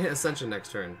gonna hit Ascension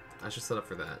next turn. I should set up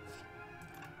for that.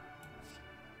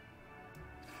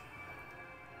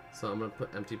 So I'm gonna put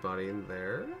Empty Body in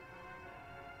there.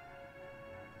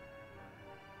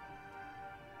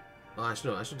 Oh, I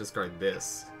should discard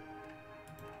this.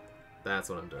 That's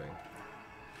what I'm doing.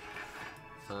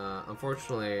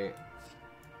 Unfortunately,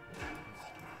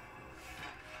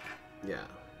 yeah.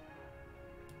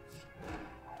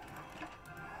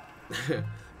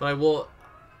 But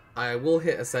I will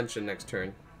hit Ascension next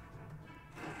turn,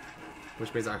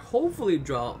 which means I hopefully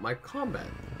draw my combat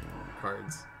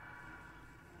cards.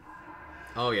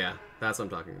 Oh yeah, that's what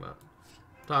I'm talking about.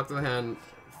 Talk to the hand,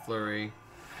 Flurry.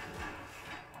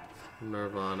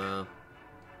 Nirvana.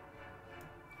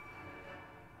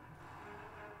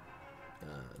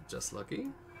 Just lucky.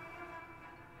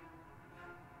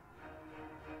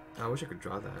 I wish I could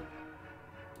draw that.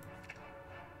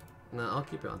 No, I'll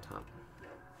keep it on top.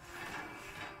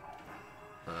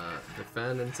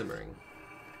 Defend and simmering.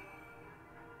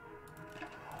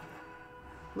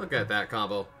 Look at that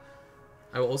combo.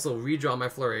 I will also redraw my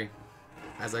flurry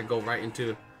as I go right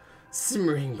into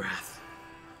simmering breath.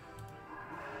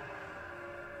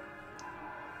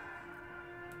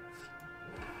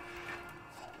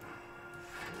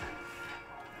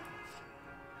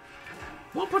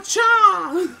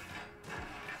 Wapacha!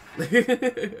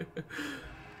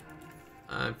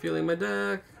 I'm feeling my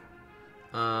deck.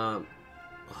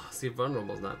 See,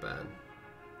 vulnerable is not bad.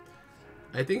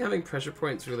 I think having pressure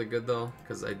points really good though,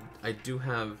 because I do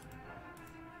have.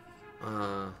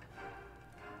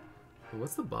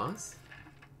 What's the boss?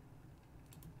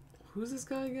 Who's this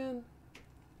guy again?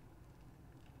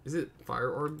 Is it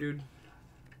Fire Orb, dude?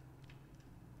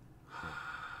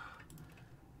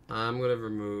 I'm gonna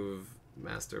remove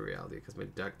Master Reality because my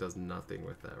deck does nothing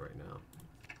with that right now.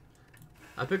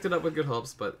 I picked it up with good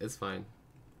hopes, but it's fine.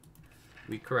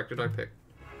 We corrected our pick.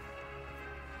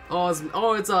 Oh,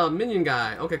 it's a minion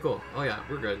guy. Okay, cool. Oh yeah,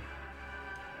 we're good.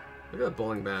 Look at that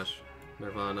bowling bash,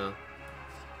 Nirvana.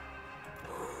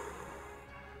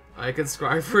 I can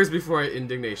scry first before I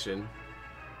indignation.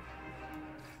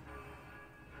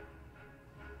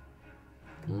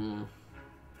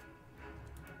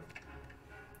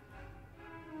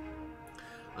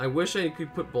 I wish I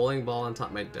could put bowling ball on top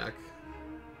of my deck.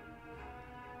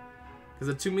 Because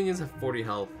the 2 minions have 40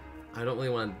 health. I don't really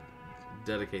want to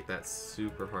dedicate that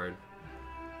super hard.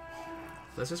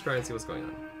 Let's just try and see what's going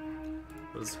on.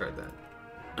 We'll discard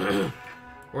that.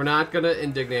 We're not gonna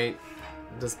indignate,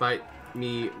 despite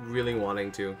me really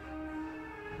wanting to.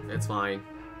 It's fine.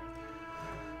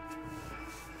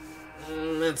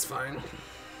 It's fine.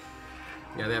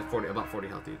 Yeah, they have about 40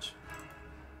 health each.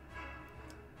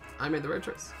 I made the right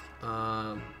choice.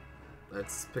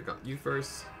 Let's pick up you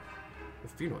first.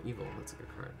 Funeral Evil, that's a good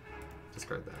card.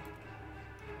 Discard that.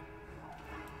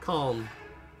 Calm.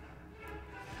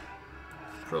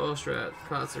 Pro Strat,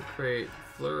 Consecrate,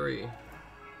 Flurry.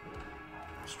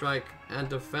 Strike and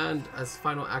defend as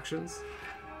final actions.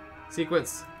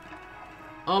 Sequence.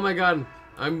 Oh my god,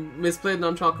 I misplayed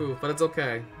Nunchaku, but it's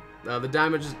okay. The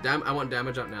damage is I want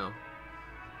damage out now.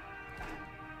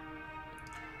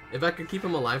 If I could keep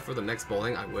him alive for the next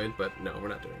bowling, I would, but no, we're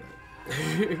not doing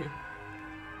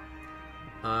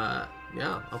that.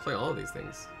 Yeah, I'll play all of these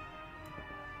things.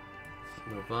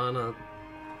 Nirvana.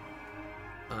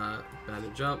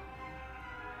 Bandage up.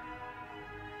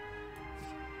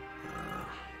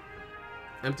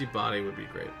 Empty Body would be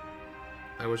great.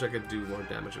 I wish I could do more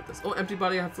damage with this. Oh, Empty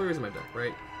Body, I have flurries in my deck,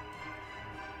 right?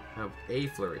 I have a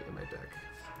flurry in my deck.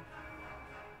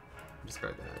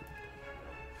 Discard that.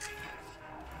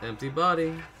 Empty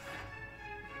Body.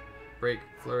 Break,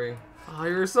 flurry. Oh,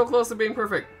 you're so close to being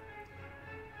perfect.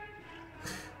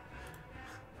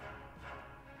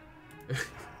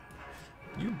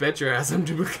 You bet your ass I'm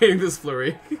duplicating this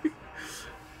flurry.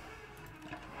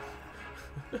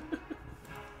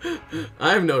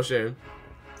 I have no shame.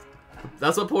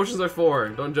 That's what potions are for.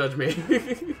 Don't judge me.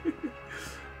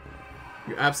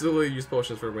 You absolutely use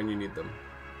potions for when you need them.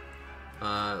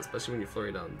 Especially when you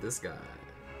flurry down this guy.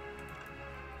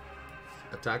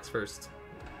 Attacks first.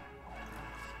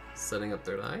 Setting up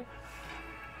third eye.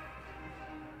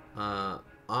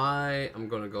 I am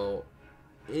gonna go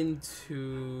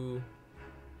into.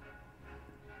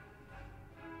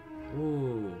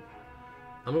 Ooh.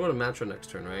 I'm gonna go to Mantra next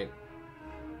turn, right?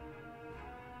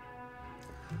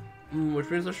 Which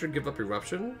means I should give up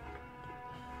Eruption.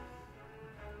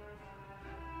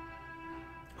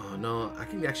 Oh no, I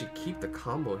can actually keep the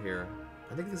combo here.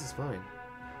 I think this is fine.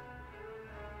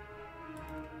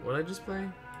 What did I just play?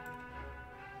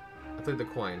 I played the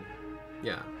coin.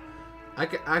 Yeah. I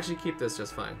can actually keep this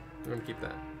just fine. I'm gonna keep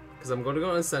that. Because I'm going to go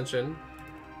on Ascension.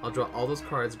 I'll draw all those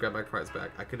cards, grab my cards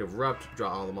back. I could Erupt, draw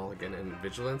all them all again, and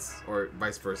Vigilance, or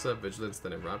vice versa. Vigilance,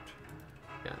 then Erupt.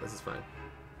 Yeah, this is fine.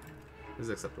 This is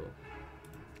acceptable.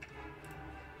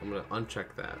 I'm going to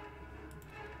uncheck that.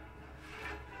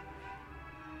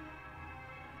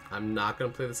 I'm not going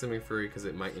to play the Simmering Fury because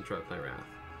it might interrupt my Wrath.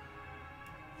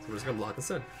 So we're just going to block this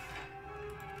in.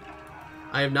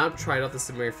 I have not tried out the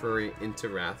Simmering Fury into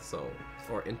Wrath,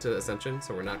 or into Ascension,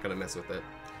 so we're not going to mess with it.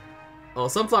 Oh,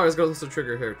 Sunflower is going to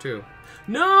trigger here too.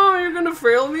 No, you're going to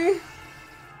frail me?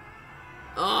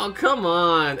 Oh, come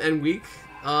on. And weak?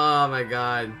 Oh my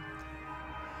god.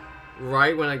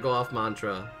 Right when I go off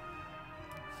Mantra.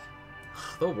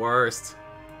 The worst.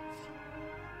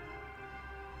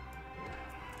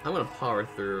 I'm gonna power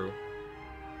through.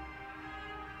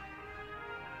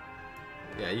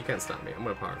 Yeah, you can't stop me. I'm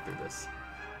gonna power through this.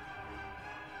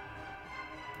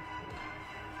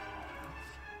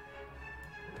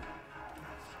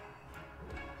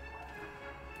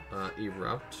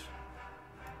 Erupt.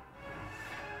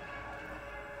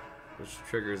 Which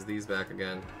triggers these back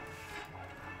again.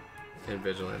 And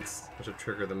Vigilance, which will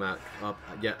trigger the map up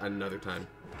yet another time.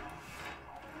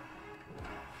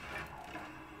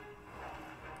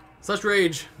 Such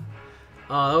rage!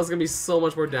 That was gonna be so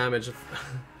much more damage.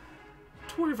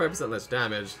 25% less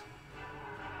damage.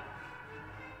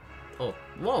 Oh,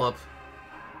 Wallop.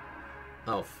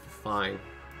 Oh, fine.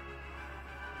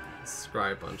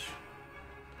 Scry Bunch.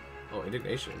 Oh,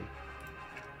 Indignation.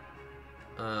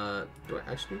 Do I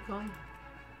actually calm?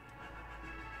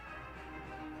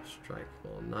 Strike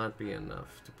will not be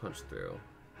enough to punch through.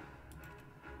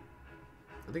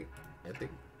 I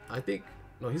think.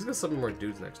 No, he's gonna summon more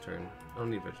dudes next turn. I don't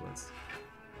need Vigilance.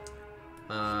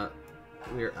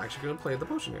 We're actually gonna play the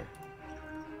potion here.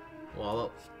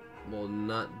 Wallop will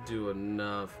not do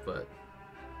enough, but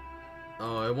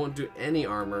oh, it won't do any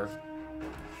armor.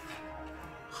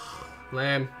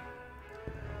 Lame.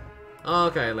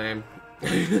 Okay, lame.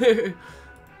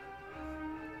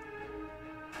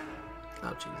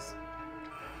 Ouchies.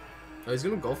 Oh, he's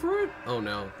gonna go for it? Oh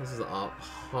no, this is a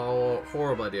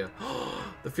horrible idea.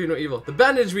 The Fear No Evil. The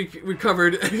bandage we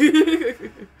recovered.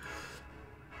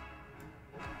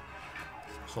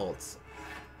 Halts.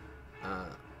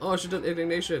 Oh, I should have done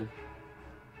Indignation.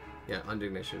 Yeah,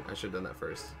 Indignation. I should have done that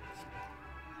first.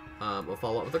 We'll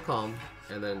follow up with a Calm,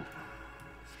 and then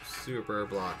super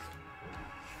block.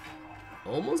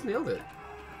 Almost nailed it.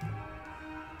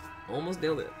 Almost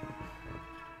nailed it.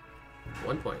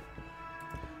 1 point.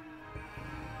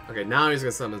 Okay, now he's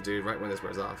gonna summon this dude right when this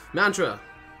wears off. Mantra!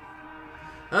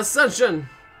 Ascension!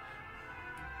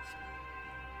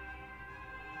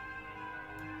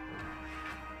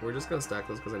 We're just gonna stack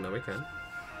those because I know we can.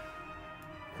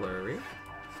 Flurry.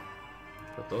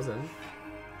 Put those in.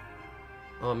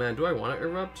 Oh man, do I want to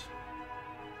erupt?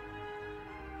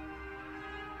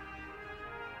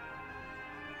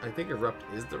 I think erupt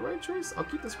is the right choice. I'll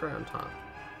keep this guy on top.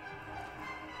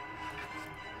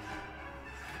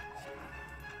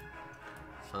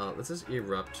 Let's just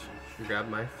erupt. Grab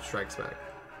my strikes back.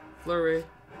 Flurry.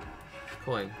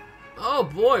 Coin. Oh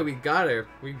boy, we got her.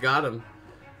 We got him.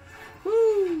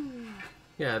 Woo!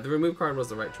 Yeah, the remove card was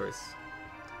the right choice.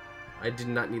 I did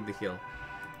not need the heal.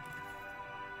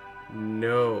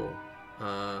 No.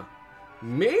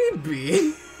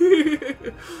 Maybe.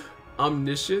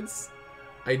 Omniscience.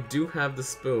 I do have the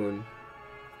spoon.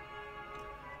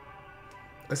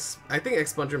 I think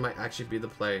Expunger might actually be the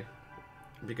play.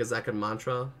 Because I could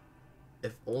mantra.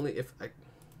 If only if I...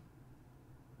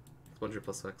 Expunger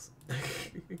plus X.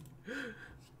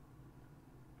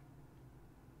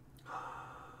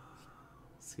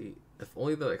 See, if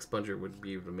only the Expunger would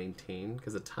be able to maintain,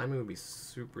 because the timing would be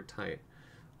super tight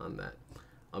on that.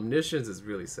 Omniscience is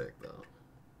really sick, though.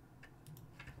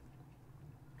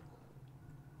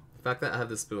 The fact that I have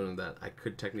the spoon and that I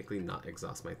could technically not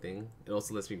exhaust my thing, it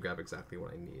also lets me grab exactly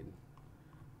what I need.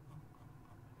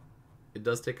 It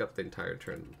does take up the entire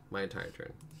turn, my entire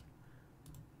turn.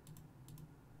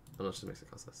 Unless it makes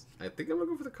it cost less. I think I'm gonna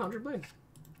go for the Conjured Blade.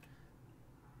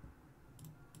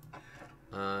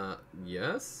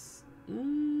 Yes.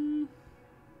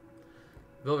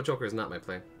 Velvet Choker is not my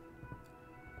play.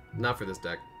 Not for this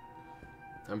deck.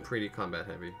 I'm pretty combat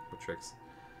heavy with tricks.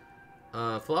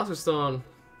 Philosopher's Stone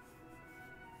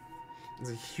is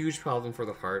a huge problem for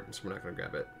the heart, so we're not gonna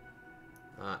grab it.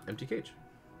 Empty Cage.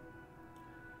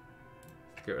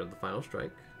 Get rid of the Final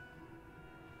Strike.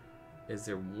 Is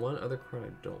there one other card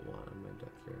I don't want on my deck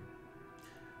here?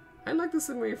 I like the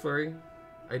Simmering Flurry.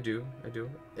 I do.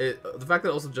 The fact that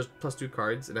it also just +2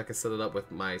 cards and I can set it up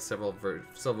with my several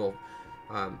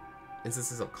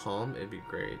instances of Calm, it'd be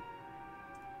great.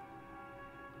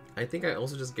 I think I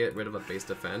also just get rid of a base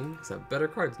defend because I have better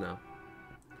cards now.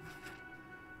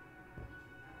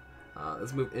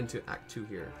 Let's move into Act 2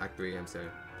 here. Act 3, I'm saying.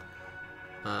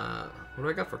 What do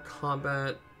I got for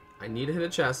combat? I need to hit a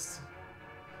chest.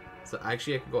 So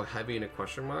actually I could go heavy into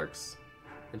question marks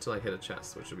until I hit a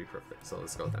chest, which would be perfect. So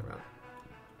let's go with that route.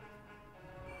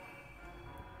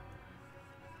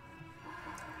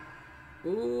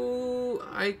 Ooh,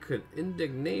 I could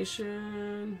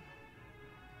Indignation.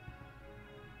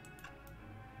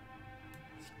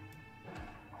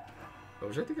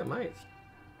 Which I think I might.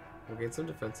 We'll gain some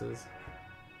defenses.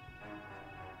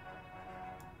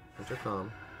 Enter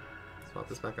Calm. Swap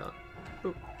this back out.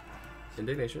 Boop.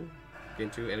 Indignation. Gain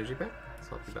 2 energy back.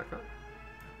 Swap you back up.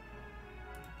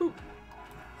 Boop.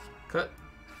 Cut.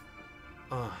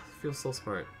 Oh, feels so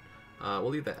smart. We'll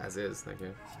leave that as is, thank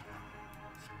you.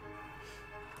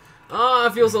 Ah, I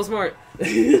feel so smart.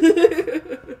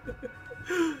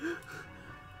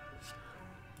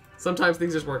 Sometimes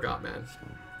things just work out, man.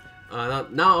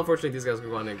 Now, unfortunately, these guys can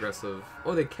go on aggressive.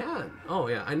 Oh, they can. Oh,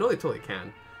 yeah. I know they totally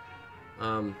can.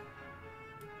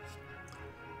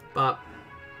 Bop.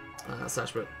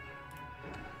 Slash whip.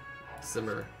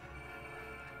 Simmer.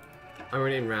 I'm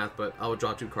already in Wrath, but I will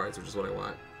draw 2 cards, which is what I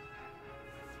want.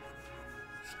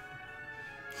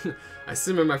 I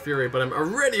simmer my fury, but I'm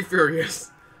already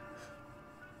furious.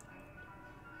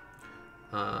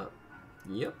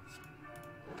 Yep.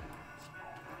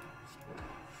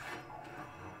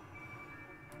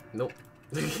 Nope.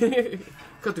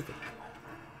 Cut through.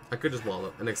 I could just wall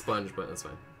up and expunge, but that's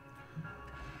fine.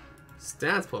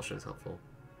 Stance potion is helpful.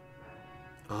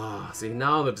 Ah, see,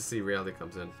 now the Deceive reality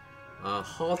comes in.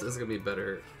 Halt is gonna be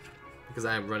better because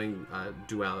I am running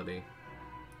duality.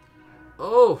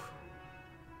 Oh!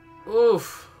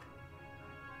 Oof!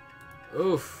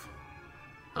 Oof!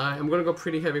 I'm gonna go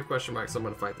pretty heavy question mark, so I'm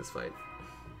gonna fight this fight.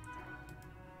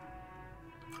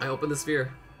 I open the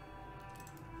sphere.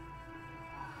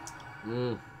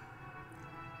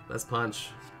 Let's punch.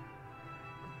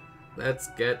 Let's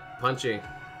get punchy.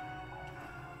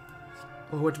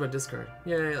 Oh, I went to my discard.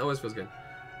 Yay, that always feels good.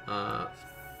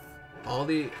 All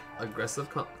the aggressive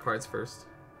cards first.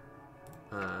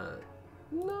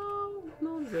 No,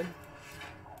 I'm good.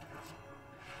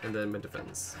 And then my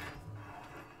defense.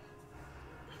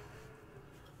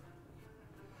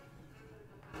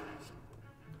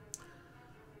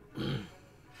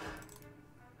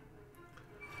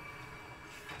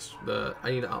 I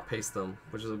need to outpace them,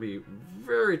 which will be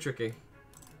very tricky.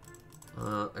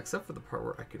 Except for the part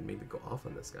where I could maybe go off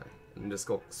on this guy and just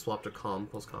go swap to calm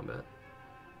post-combat.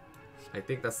 I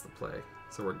think that's the play,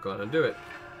 so we're gonna do it.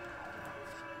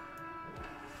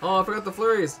 Oh, I forgot the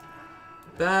flurries.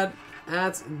 Bad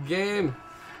at game.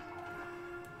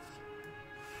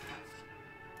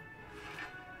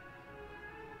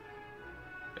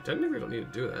 I technically don't need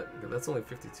to do that because that's only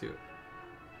 52.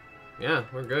 Yeah,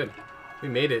 we're good. We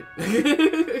made it.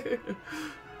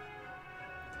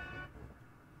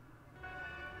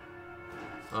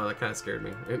 Oh, that kind of scared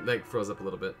me. It like froze up a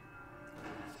little bit.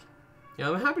 Yeah,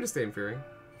 I'm happy to stay in Fury.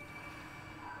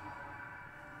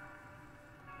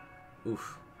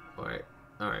 Oof. Alright.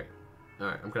 Alright.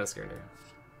 Alright, I'm kind of scared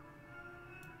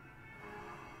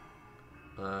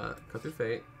now. Cut through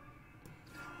Fate.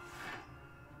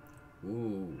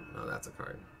 Ooh, now that's a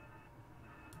card.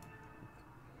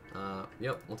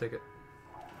 Yep, we'll take it.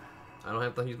 I don't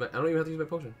even have to use my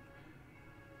potion.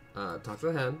 Talk to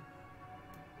the hand.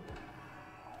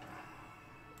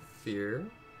 Fear.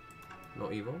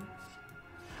 No evil.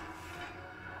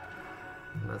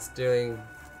 And that's doing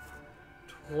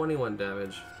 21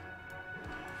 damage.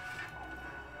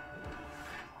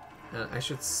 And I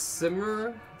should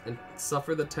simmer and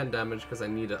suffer the 10 damage because I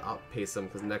need to outpace him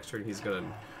because next turn he's gonna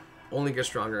only get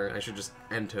stronger and I should just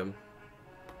end him.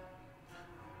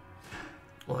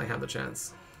 Well, I have the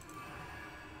chance.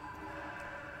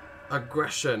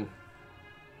 Aggression.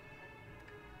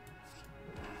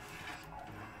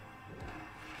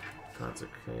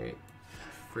 Consecrate.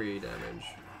 Free damage.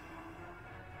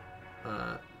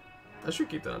 I should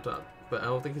keep that on top, but I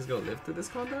don't think he's gonna live through this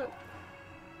combat.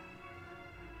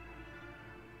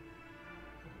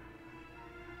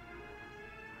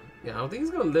 Yeah, I don't think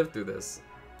he's gonna live through this.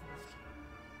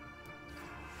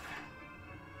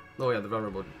 Oh yeah, the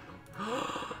vulnerable.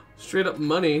 Straight up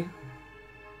money.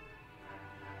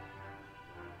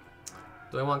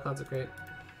 Do I want Consecrate?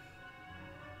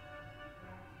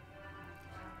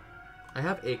 I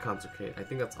have a Consecrate. I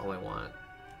think that's all I want.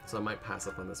 So I might pass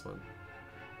up on this one.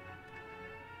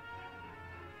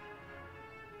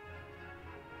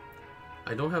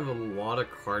 I don't have a lot of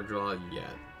card draw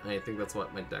yet. And I think that's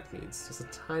what my deck needs. Just a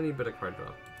tiny bit of card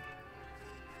draw.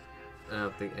 I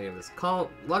don't think any of this.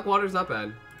 Luck Water's not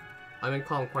bad. I'm in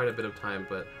calm quite a bit of time,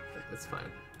 but it's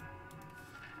fine.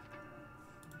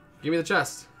 Give me the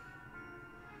chest.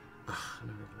 I'm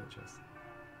never giving the chest.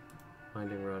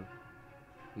 Winding Road.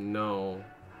 No.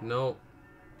 No.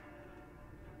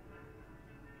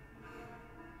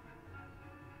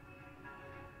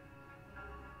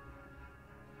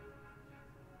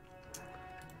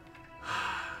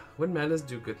 Would Madness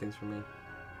do good things for me?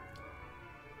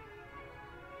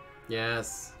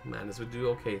 Yes, Madness would do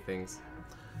okay things.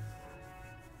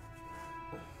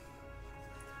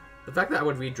 The fact that I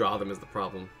would redraw them is the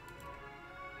problem.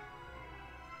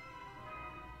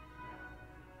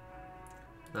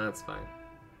 That's fine.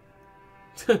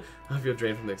 I feel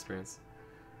drained from the experience.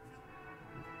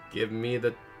 Give me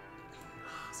the...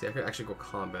 See, I could actually go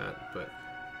combat, but...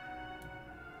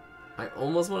 I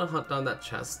almost want to hunt down that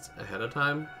chest ahead of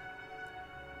time.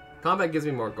 Combat gives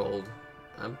me more gold.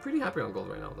 I'm pretty happy on gold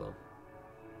right now, though.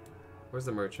 Where's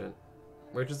the merchant?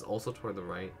 Merchant's also toward the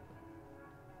right.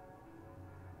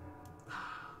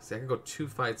 See, I can go 2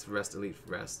 fights, rest, elite,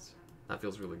 rest. That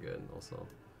feels really good, also.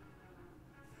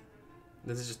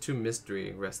 This is just 2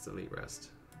 mystery, rest, elite, rest.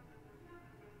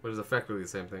 Which is effectively the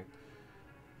same thing.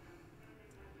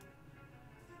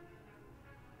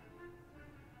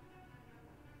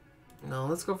 No,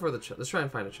 let's go for the chest. Let's try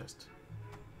and find a chest.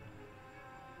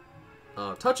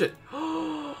 Touch it!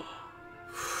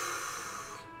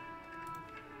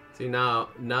 See,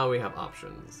 now we have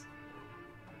options.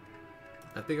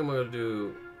 I think I'm gonna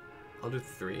do... I'll do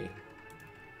 3.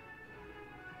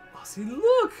 Oh, see,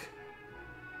 look!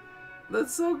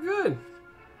 That's so good!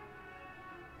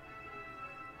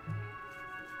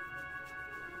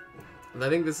 And I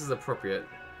think this is appropriate.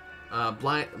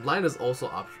 Blind is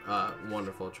also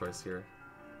wonderful choice here.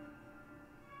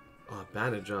 Oh,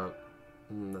 bandage up.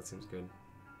 That seems good.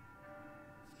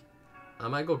 I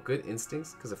might go good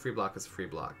instincts because a free block is a free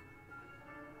block.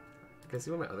 Can I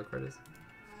see what my other card is?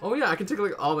 Oh yeah, I can take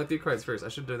like all my 3 cards first. I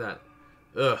should do that.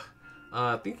 Ugh.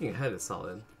 Thinking ahead is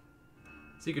solid.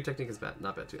 Secret technique is bad,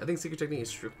 not bad too. I think secret technique is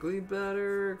strictly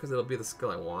better because it'll be the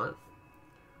skill I want.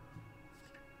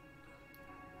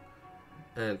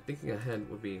 And thinking ahead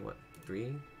would be what,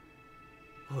 3?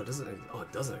 Oh, it doesn't. Oh,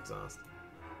 it doesn't exhaust.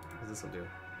 What does this one do?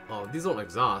 Oh, these don't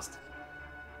exhaust.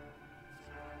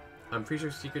 I'm pretty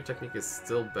sure secret technique is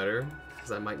still better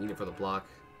because I might need it for the block,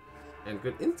 and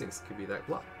good instincts could be that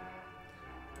block.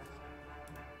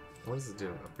 What does it do?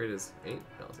 Upgrade is 8.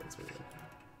 No, it's really good.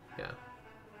 Yeah.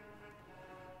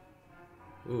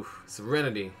 Oof,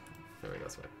 serenity. There we go.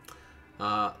 That's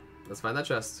fine. Let's find that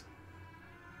chest.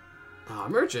 Ah,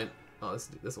 merchant. Oh,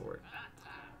 this will work.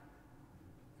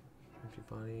 Empty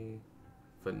body.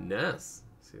 Finesse.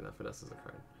 See, that finesse is a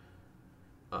card.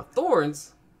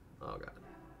 Thorns. Oh god.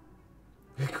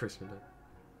 Christian.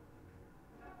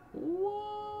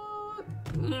 What?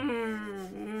 I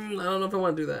don't know if I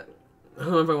want to do that. I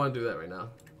don't know if I want to do that right now.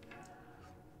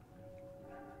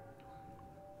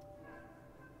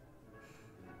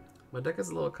 My deck is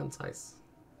a little concise.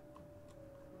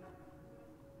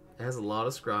 It has a lot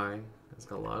of scry. It's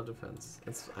got a lot of defense.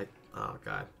 Oh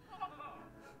god.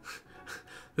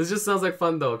 This just sounds like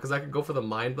fun though, because I could go for the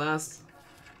Mind Blast,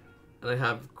 and I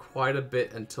have quite a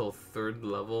bit until 3rd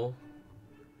level.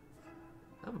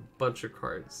 I have a bunch of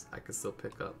cards I could still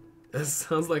pick up. It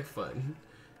sounds like fun.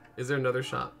 Is there another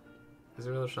shop? Is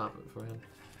there another shop for him?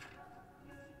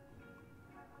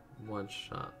 1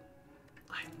 shop.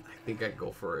 I think I'd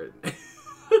go for it.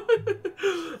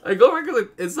 I go for it because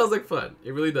it sounds like fun.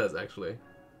 It really does, actually.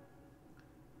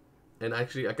 And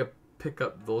actually, I could pick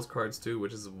up those cards too,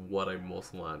 which is what I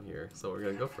most want here. So we're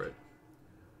gonna go for it.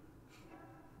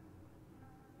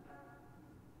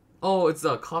 Oh, it's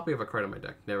a copy of a card on my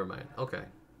deck. Never mind. Okay.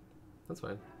 That's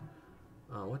fine.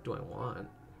 What do I want?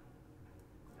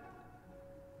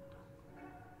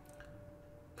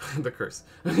 The curse.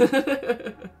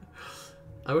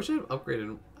 I wish I had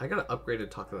upgraded. I got an upgraded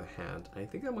Talk of the Hand. I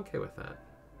think I'm okay with that.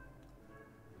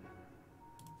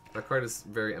 That card is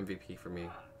very MVP for me.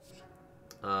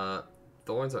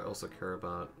 Thorns I also care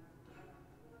about.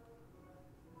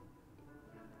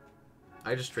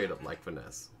 I just straight up like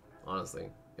finesse.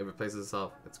 Honestly. If it plays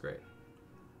itself, it's great.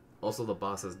 Also, the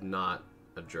boss is not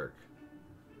a jerk.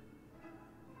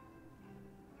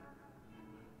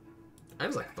 I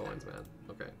just like thorns, man.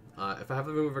 Okay. If I have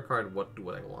to remove a card, what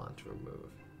would I want to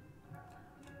remove?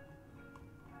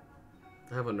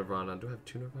 I have a Nirvana. Do I have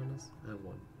 2 Nirvanas? I have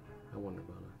 1. I have 1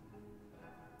 Nirvana.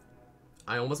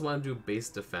 I almost want to do base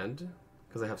defend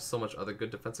because I have so much other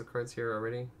good defensive cards here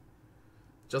already.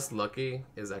 Just Lucky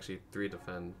is actually 3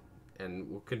 defend,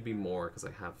 and could be more because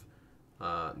I have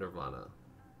Nirvana.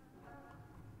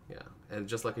 Yeah, and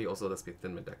Just Lucky also lets me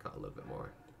thin my deck out a little bit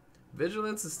more.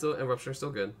 Vigilance is still, and Rupture is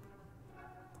still good.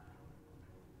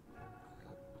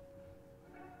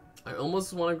 I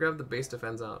almost want to grab the base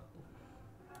defense out.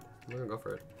 We're gonna go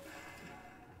for it.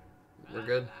 We're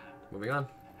good. Moving on.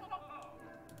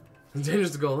 It's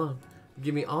dangerous to go alone.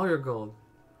 Give me all your gold.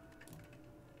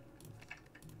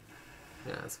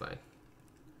 Yeah, that's fine.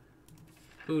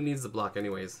 Who needs the block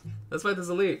anyways? Let's fight this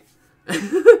elite.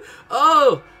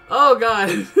 Oh! Oh god!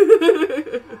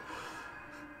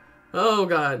 Oh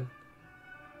god.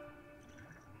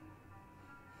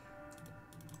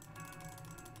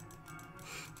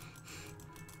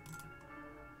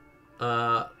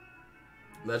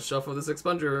 Let's shuffle this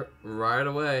expunger right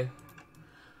away.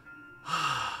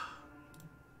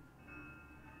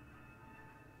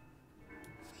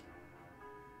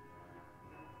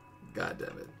 God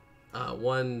damn it.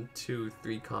 1, 2,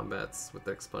 3 combats with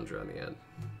the expunger on the end.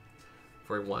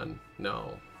 For 1.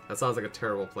 No. That sounds like a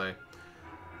terrible play.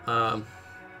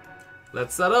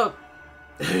 Let's set up.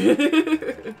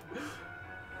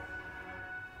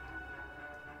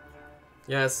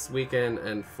 Yes, weekend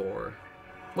and 4.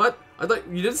 What? I thought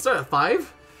you didn't start at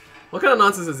 5? What kind of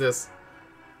nonsense is this?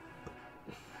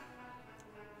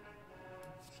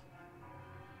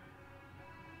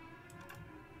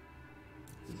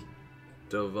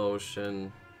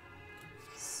 Devotion,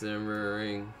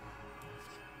 simmering,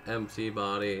 empty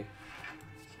body,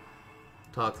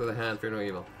 talk to the hand, fear no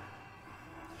evil.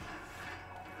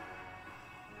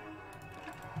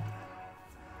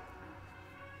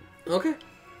 Okay.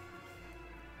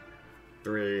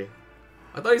 3.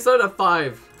 I thought you started at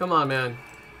 5. Come on, man.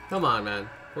 Come on, man.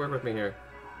 Work with me here.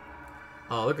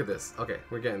 Oh, look at this. Okay,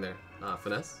 we're getting there.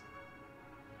 Finesse.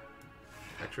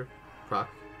 Extra. Proc.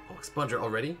 Oh, expunger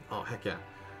already? Oh, heck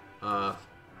yeah.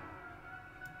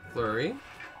 Flurry.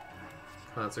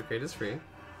 Consecrate is free.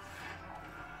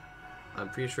 I'm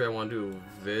pretty sure I want to do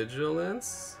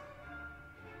Vigilance.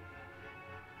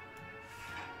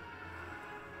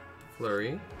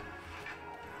 Flurry.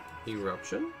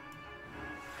 Eruption.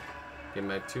 Get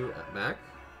my 2 back.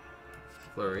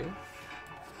 Flurry.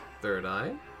 Third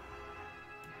Eye.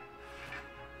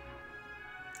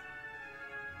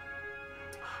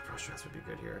 Cross-stress would be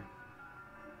good here.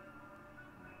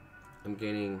 I'm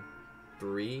gaining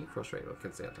 3 cross-strike. I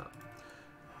can stay on top.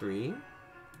 3.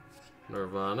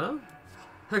 Nirvana.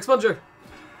 Expunger!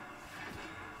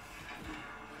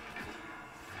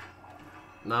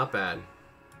 Not bad.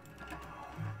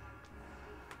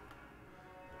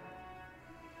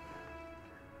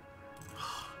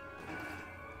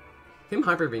 Him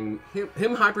hyper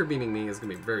beaming me is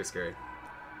gonna be very scary.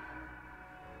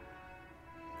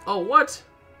 Oh, what?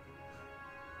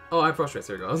 Oh, I have prostrate.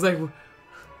 There we go. I was like,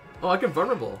 oh, I can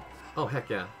vulnerable. Oh, heck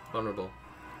yeah, vulnerable.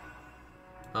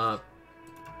 Do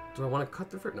I want to cut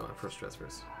the first? No, I have prostrate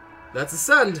first. Let's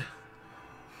ascend.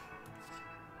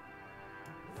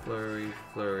 Flurry,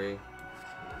 flurry.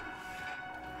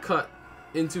 Cut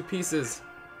into pieces.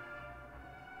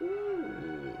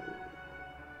 Ooh.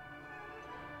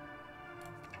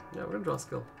 Yeah, we're gonna draw a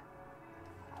skill.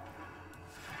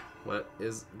 What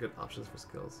is good options for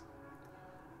skills?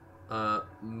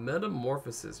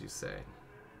 Metamorphosis, you say?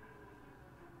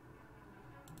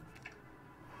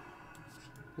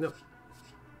 Nope.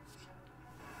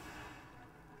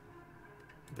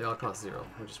 They all cost 0,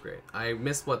 which is great. I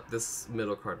missed what this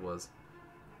middle card was.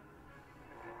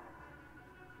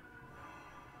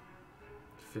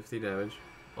 50 damage.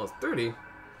 Oh, it's 30?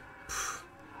 Pfft.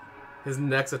 His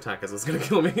next attack is what's gonna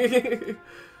kill me.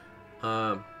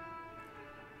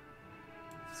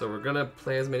 So we're gonna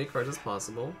play as many cards as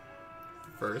possible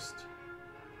first.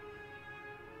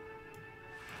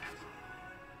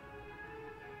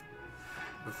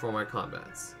 Before my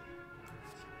combats.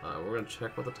 We're gonna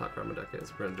check what the top card of my deck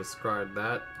is. We're gonna discard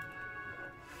that.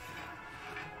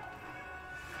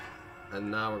 And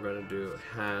now we're gonna do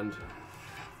hand,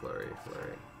 flurry,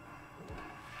 flurry.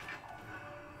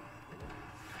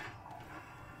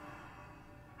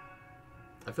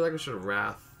 I feel like I should have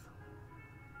Wrath.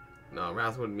 No,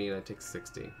 Wrath would mean I take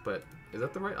 60, but is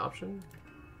that the right option?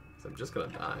 So I'm just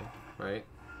gonna die, right?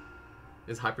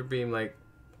 Is Hyper Beam like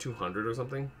 200 or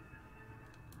something?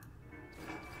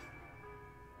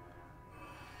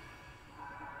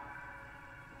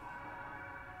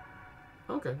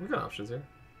 Okay, we got options here.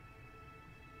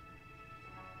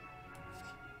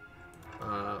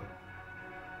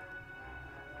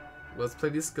 Let's play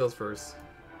these skills first.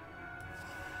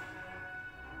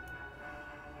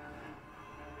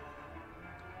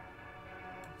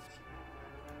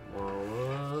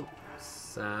 Wallop,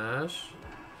 Sash,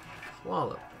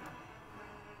 Wallop.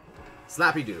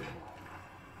 Slappy Doo.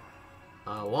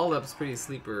 Wallop's pretty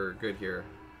sleeper good here.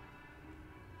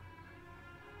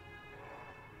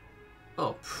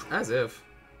 Oh, as if.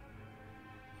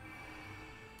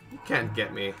 You can't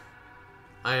get me.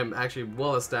 I am actually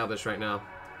well established right now.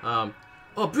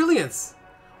 Oh, Brilliance!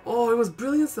 Oh, it was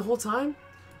Brilliance the whole time?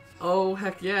 Oh,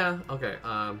 heck yeah. Okay,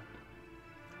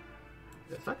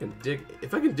 if I can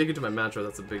dig into my mantra,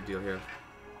 that's a big deal here.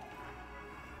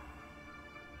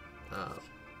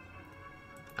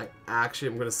 I actually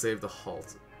am gonna save the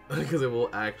halt because it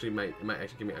might actually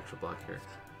give me extra block here.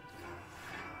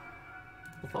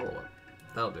 We'll follow up.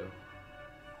 That'll do.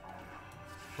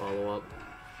 Follow up.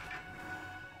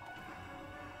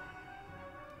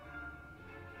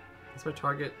 That's my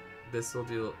target. This will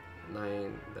deal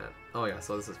 9. That. Oh yeah,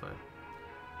 so this is fine.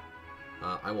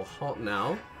 I will halt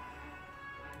now.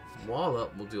 Wall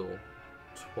up will deal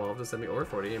 12 to send me over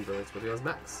 40, and Brilliance will deal as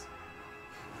max.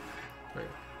 Right.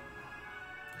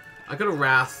 I could have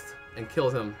wrathed and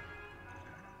killed him,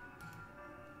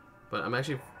 but I'm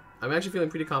actually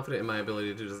feeling pretty confident in my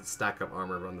ability to just stack up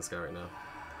armor on this guy right now.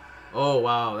 Oh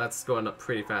wow, that's going up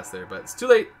pretty fast there, but it's too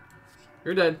late.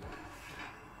 You're dead.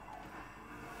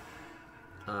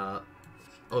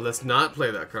 Oh, let's not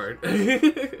play that card.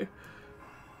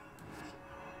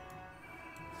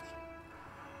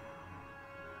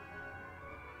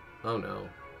 Oh no.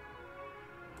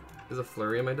 There's a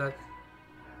flurry in my deck?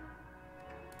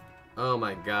 Oh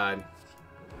my god.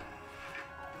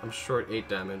 I'm short 8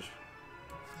 damage.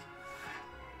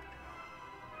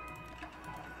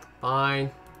 Fine.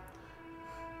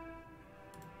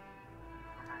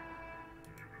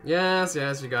 Yes,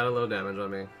 yes, you got a little damage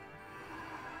on me.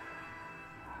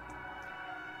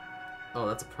 Oh,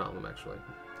 that's a problem, actually.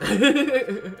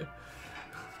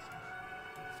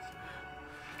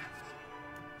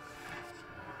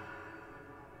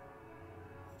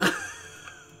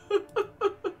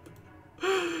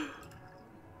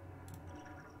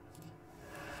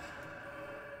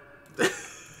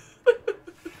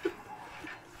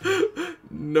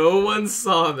 No one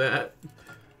saw that.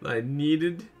 I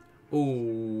needed...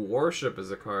 Ooh, Worship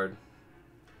is a card.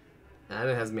 And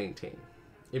it has Maintain.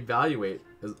 Evaluate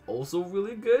is also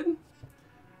really good.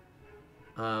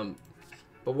 But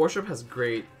Worship has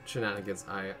great shenanigans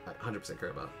I 100% care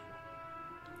about.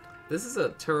 This is a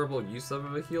terrible use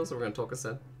of a heal, so we're going to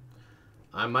Tokusen.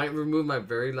 I might remove my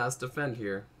very last defend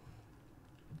here.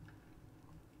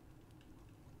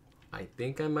 I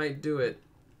think I might do it.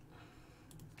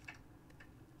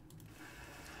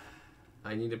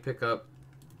 I need to pick up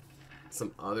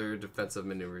some other defensive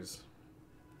maneuvers.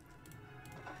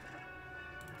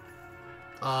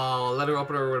 Oh, letter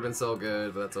opener would have been so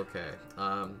good, but that's okay.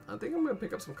 I think I'm gonna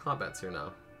pick up some combats here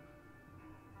now.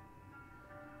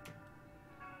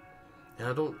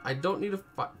 And I don't need to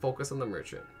focus on the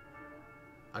merchant.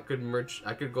 I could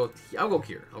go. I'll go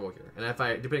here. And if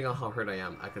depending on how hurt I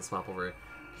am, I can swap over,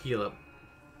 heal up.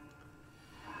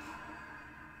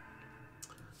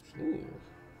 Ooh.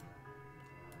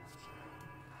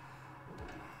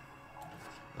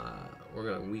 We're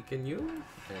gonna weaken you,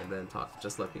 and then talk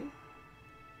just lucky.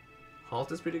 Halt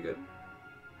is pretty good.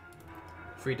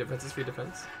 Free defense is free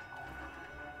defense.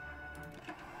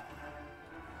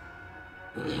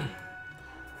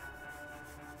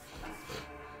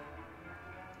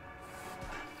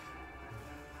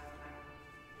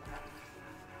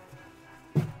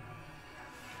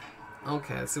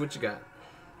 Okay, let's see what you got.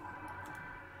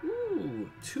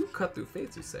 Ooh, 2 cut through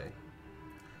fates, you say?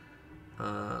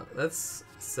 Let's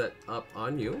set up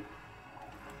on you.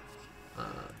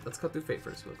 Let's cut through fate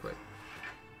first, real quick.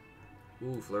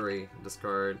 Ooh, flurry,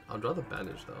 discard. I'll draw the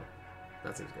bandage though.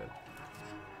 That seems good.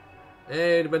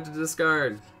 Hey, meant to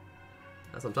discard.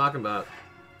 That's what I'm talking about.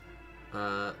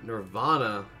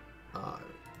 Nirvana.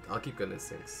 I'll keep good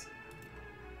instincts.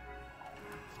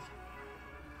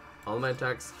 All my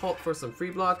attacks halt for some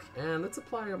free block, and let's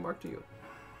apply a mark to you.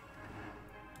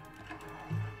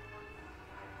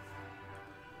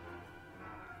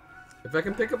 If I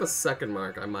can pick up a second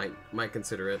mark, I might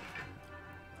consider it.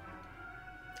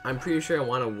 I'm pretty sure I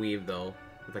want a weave though,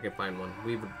 if I can find one.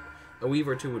 A weave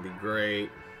or two would be great.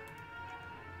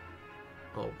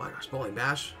 Oh my gosh, bowling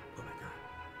bash! Oh my god.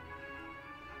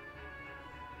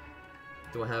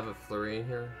 Do I have a flurry in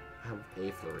here? I have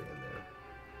a flurry in there.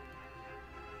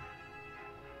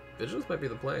 Vigilance might be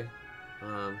the play.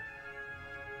 1,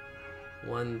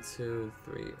 2,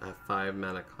 3. I have 5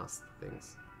 mana cost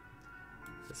things.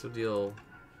 This will deal.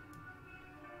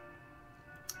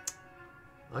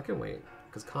 I can wait,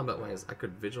 because combat-wise, I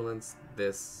could vigilance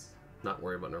this, not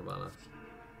worry about Nirvana.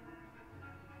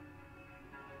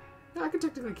 Yeah, I could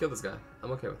technically kill this guy.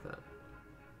 I'm okay with that.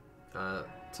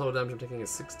 Total damage I'm taking is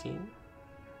 16.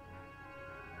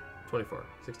 24.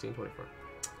 16, 24.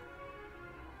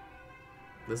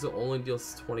 This will only deal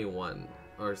 21.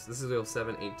 Or this is deal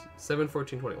 7, 18, 7,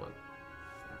 14, 21.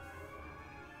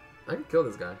 I can kill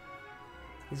this guy.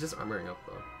 He's just armoring up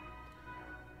though.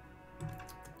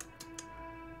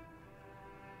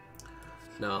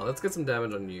 No, let's get some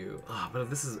damage on you. Ah, but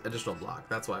this is additional block.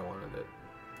 That's why I wanted it.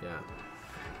 Yeah.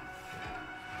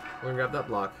 We're gonna grab that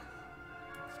block.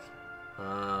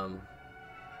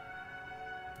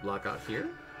 Block out here.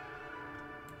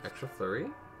 Extra flurry.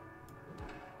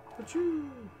 Achoo.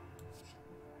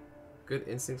 Good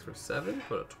instincts for 7.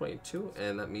 Put a 22,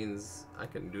 and that means I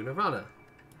can do Nirvana.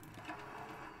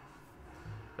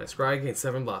 My scry gains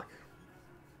 7 block.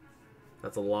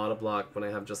 That's a lot of block when I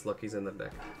have just Luckies in the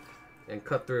deck. And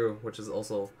Cut Through, which is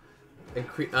also...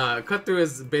 Cut Through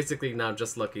is basically now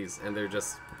just Luckies, and they're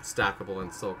just stackable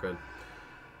and so good.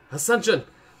 Ascension!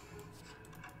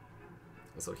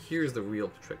 So here's the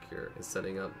real trick here, is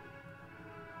setting up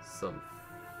some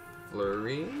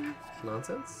flurry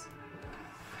nonsense.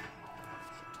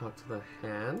 Talk to the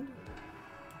hand.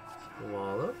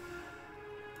 Wallop.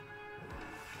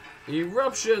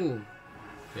 Eruption!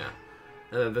 Yeah.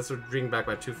 And then this would bring back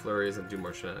my 2 flurries and do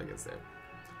more shenanigans there.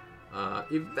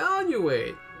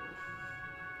 Evaluate!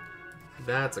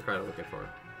 That's a card I'm looking for.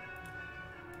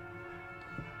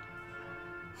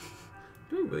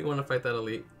 Do we really want to fight that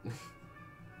elite?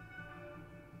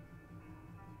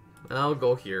 I'll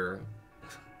go here.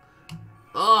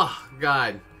 Oh,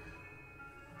 God.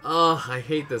 Oh, I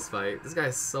hate this fight. This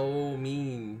guy's so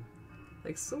mean.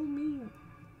 Like, so mean.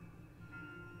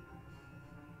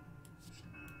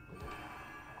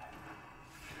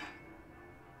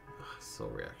 So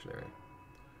reactionary.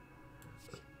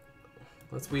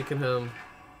 Let's weaken him.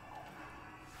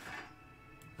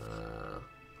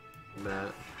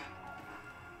 That.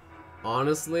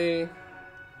 Honestly,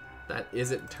 that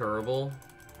isn't terrible.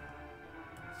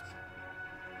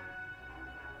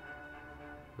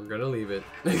 We're gonna leave it.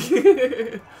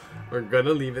 We're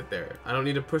gonna leave it there. I don't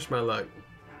need to push my luck.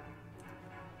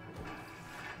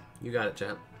 You got it,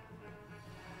 champ.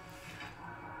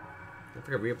 If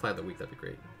I could reapply the weak, that'd be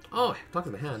great. Oh, talk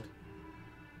to the hand.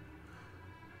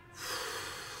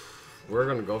 We're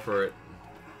gonna go for it.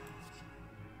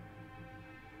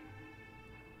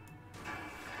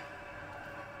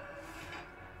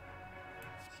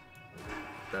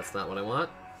 That's not what I want.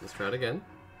 Let's try it again.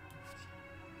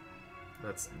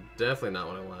 That's definitely not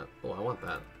what I want. Oh, I want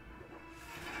that.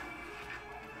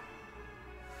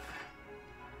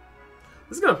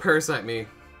 This is gonna parasite me.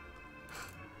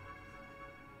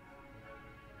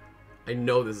 I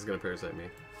know this is gonna parasite me.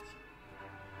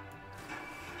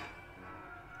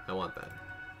 I want that.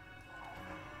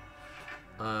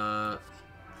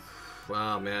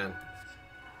 Wow, man.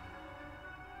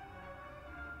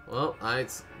 Well, I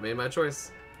made my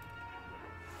choice.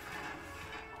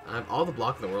 I have all the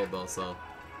block in the world, though, so...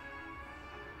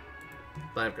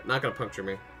 Not gonna puncture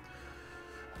me.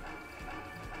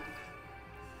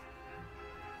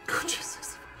 Oh,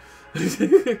 jeez,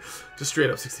 64. Just straight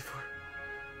up 64.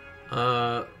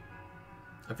 I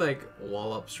feel like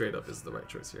wall up straight up is the right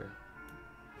choice here.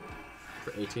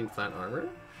 For 18 flat armor.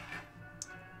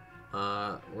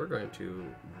 We're going to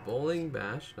Bowling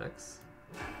Bash next.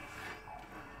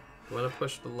 I'm gonna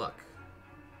push the luck.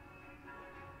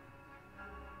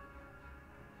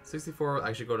 64,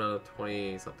 I should go down to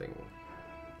 20 something.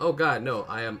 Oh god, no,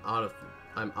 I'm out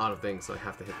of things, so I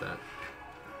have to hit that.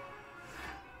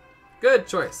 Good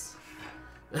choice.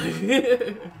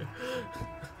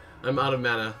 I'm out of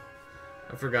mana.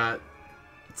 I forgot.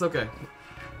 It's okay.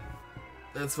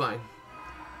 That's fine.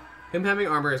 Him having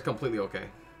armor is completely okay.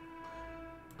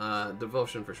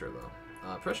 Devotion for sure though.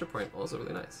 Pressure point, also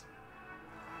really nice.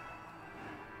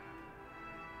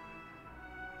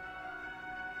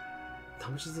 How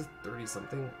much is this? 30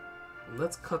 something?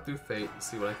 Let's cut through fate,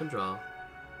 see what I can draw.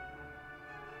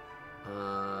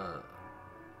 Well,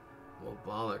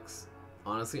 bollocks.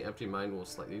 Honestly, Empty Mind will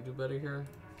slightly do better here.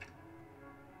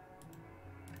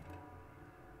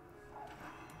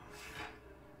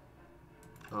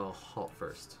 Oh, halt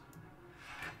first.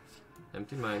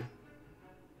 Empty Mind.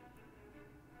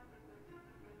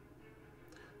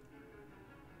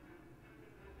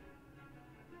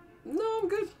 No, I'm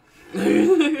good.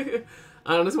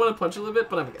 I just want to punch a little bit,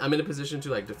 but I'm in a position to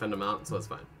like defend him out, so it's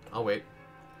fine. I'll wait.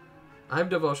 I have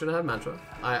Devotion, I have Mantra.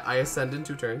 I ascend in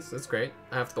 2 turns, that's great.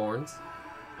 I have Thorns.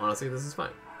 Honestly, this is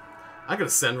fine. I could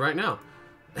ascend right now.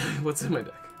 What's in my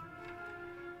deck?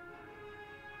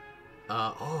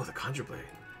 Oh, the Conjure Blade.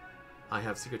 I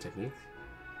have Secret Technique.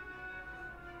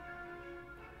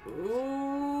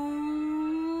 Ooh,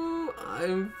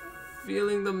 I'm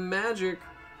feeling the magic.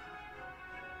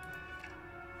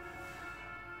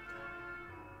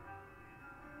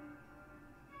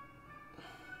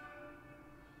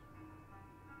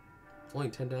 Only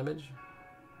 10 damage?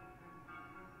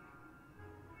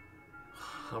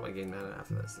 How do I gain mana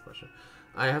after that is the question.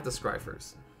 I have to scry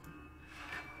first.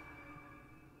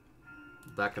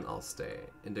 That can all stay.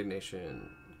 Indignation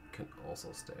can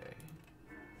also stay.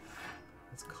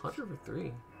 Let's conjure for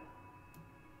 3.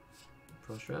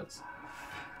 Pro strats.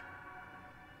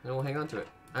 And we'll hang on to it.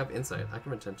 I have insight. I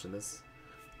can retention this.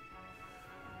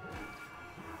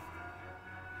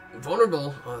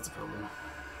 Vulnerable. Oh, that's a problem.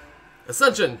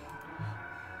 Ascension!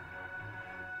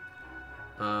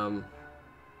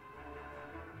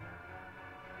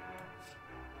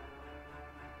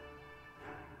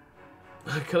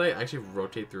 Can I actually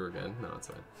rotate through again? No, it's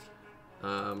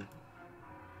fine.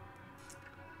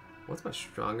 What's my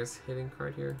strongest hitting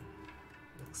card here?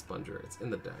 Expunger. It's in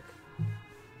the deck.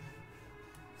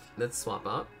 Let's swap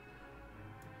out.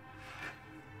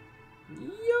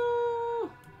 Yo!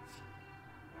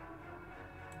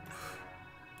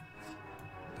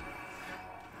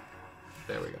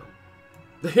 There we go.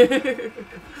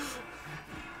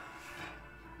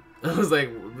 I was like,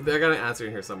 I got an answer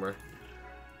in here somewhere.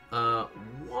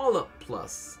 Wallop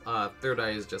plus. Third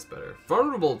eye is just better.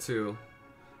 Vulnerable to.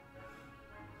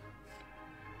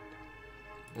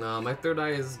 No, my third eye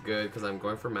is good because I'm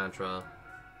going for mantra.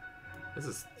 This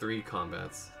is 3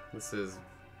 combats. This is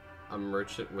a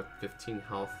merchant with 15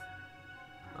 health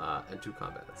and 2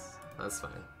 combats. That's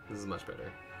fine. This is much better.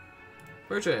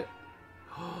 Merchant.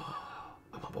 I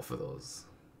want both of those.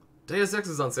 Deus Ex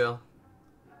is on sale.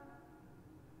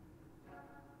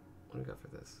 What do we got for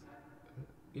this?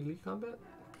 Elite combat?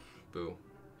 Boo.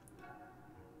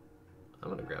 I'm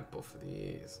gonna grab both of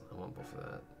these. I want both of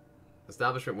that.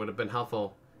 Establishment would have been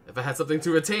helpful if I had something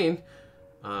to retain.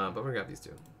 But we're gonna grab these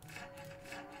 2.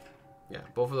 Yeah,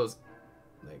 both of those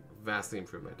like vastly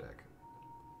improve my deck.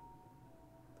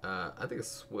 I think a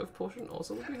Swift Potion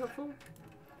also would be helpful.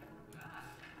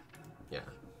 Yeah.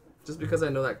 Just because I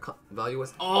know that value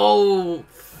was... Oh!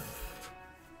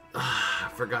 I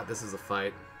forgot this is a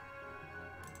fight.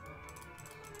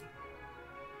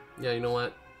 Yeah, you know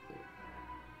what?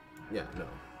 Yeah, no.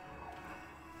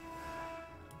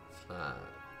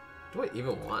 Do I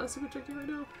even want a super technique right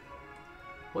now?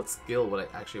 What skill would I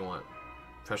actually want?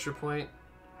 Pressure point?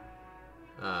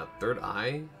 Third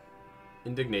eye?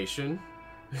 Indignation?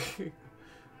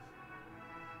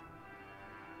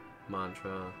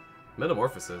 Mantra.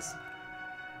 Metamorphosis.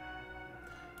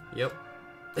 Yep.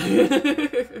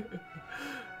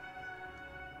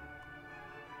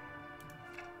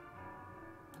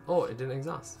 Oh, it didn't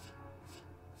exhaust.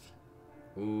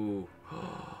 Ooh.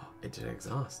 It didn't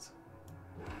exhaust.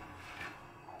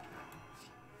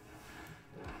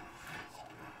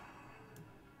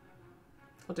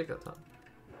 I'll take that top.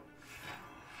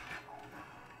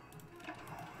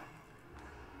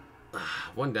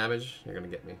 1 damage, you're gonna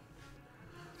get me.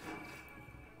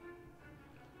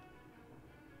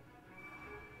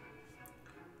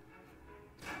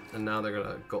 And now they're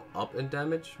gonna go up in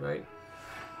damage, right?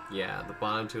 Yeah, the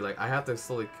bottom 2, like, I have to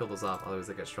slowly kill those off, otherwise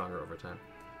they get stronger over time.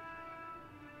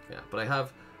 Yeah, but I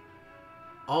have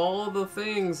all the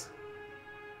things.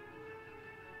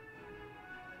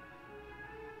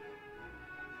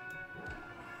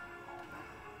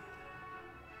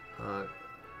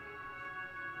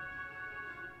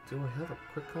 Do I have a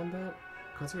quick combat?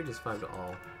 Concentrate just 5 to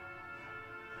all.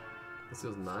 This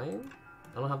was 9?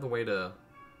 I don't have the way to...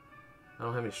 I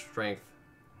don't have any strength.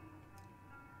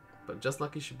 But Just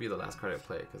Lucky should be the last card I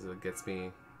play, because it gets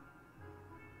me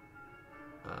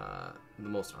the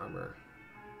most armor.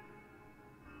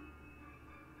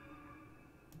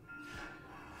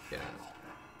 Yeah.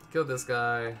 Kill this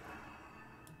guy.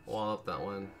 Wall up that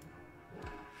one.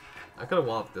 I could have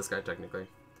walled this guy technically.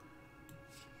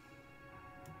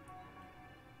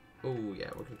 Oh yeah,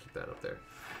 we're gonna keep that up there.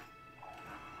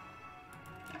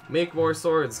 Make more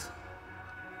swords.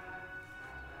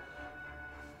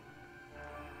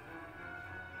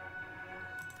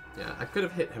 Yeah, I could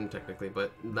have hit him technically,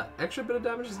 but that extra bit of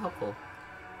damage is helpful.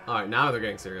 Alright, now they're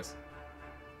getting serious.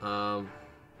 Oh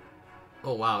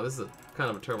wow, this is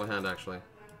kind of a terrible hand actually.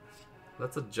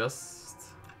 Let's adjust.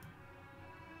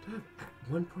 Do I have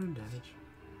 1 point of damage?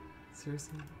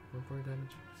 Seriously? 1 point of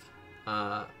damage?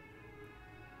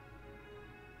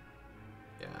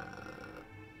 Yeah.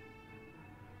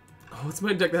 Oh, what's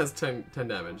my deck that has 10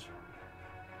 damage?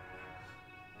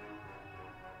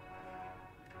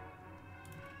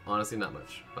 Honestly, not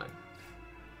much. Fine.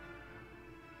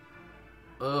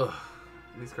 Ugh.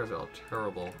 These cards are all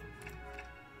terrible.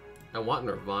 I want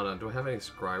Nirvana. Do I have any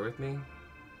Scry with me?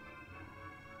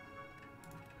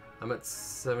 I'm at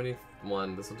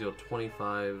 71. This will deal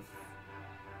 25,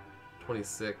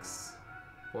 26,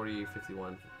 40,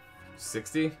 51,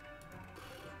 60?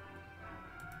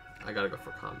 I gotta go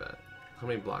for combat. How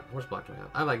many block? How much block do I have?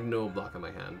 I have like no block on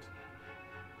my hand.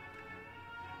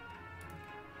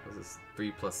 What is this?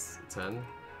 3 plus 10?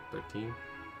 13?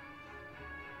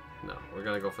 No, we're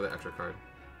gonna go for the extra card.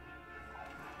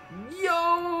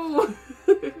 Yo!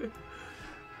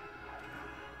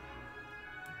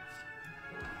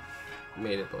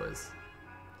 Made it, boys.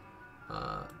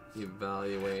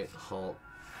 Evaluate, halt,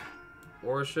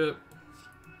 worship.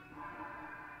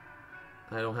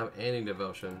 I don't have any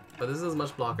devotion, but this is as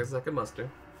much block as I can muster,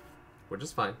 which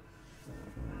is fine.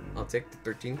 I'll take the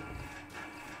 13.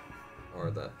 Or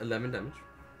the 11 damage.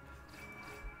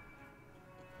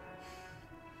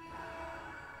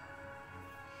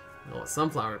 Oh, it's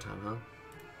sunflower time, huh?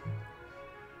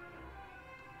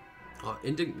 Oh,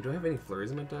 do I have any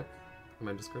flurries in my deck? In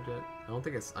my discard yet? I don't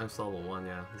think I saw the one,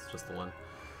 yeah. It's just the one.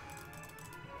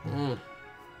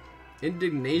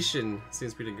 Indignation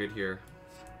seems pretty good here.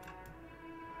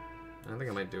 I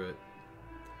think I might do it.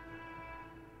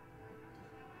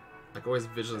 I can always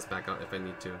vigilance back out if I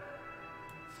need to.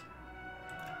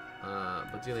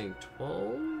 But dealing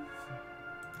 12?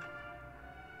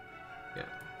 Yeah.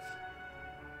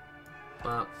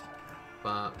 Bop.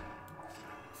 Bop.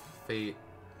 Fate.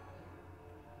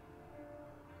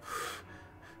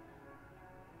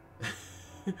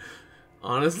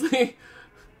 Honestly,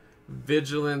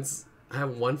 vigilance. I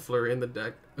have one flurry in the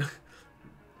deck.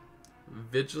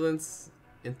 Vigilance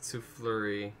into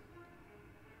flurry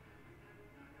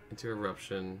into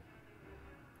eruption.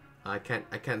 I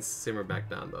can't simmer back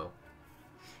down though.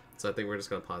 So I think we're just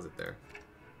gonna pause it there.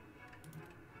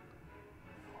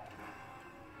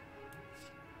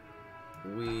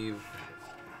 Weave.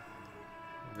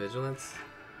 Vigilance.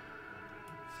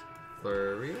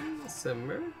 Flurry.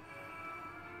 Simmer.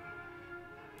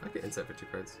 I get insight for 2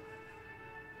 cards.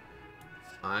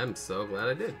 I'm so glad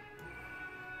I did.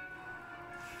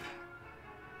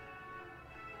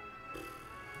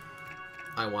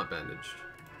 I want bandaged.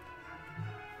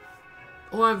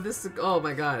 Oh, I have this. Oh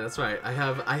my god, that's right.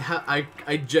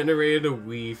 I generated a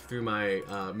weave through my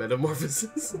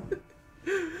metamorphosis.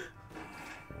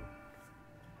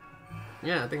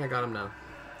 Yeah, I think I got him now.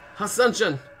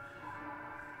 Hasunshun!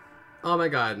 Oh my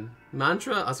god.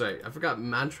 Mantra? Oh, sorry. I forgot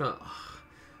Mantra. Oh,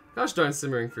 gosh darn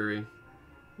Simmering Fury.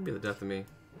 It'd be the death of me.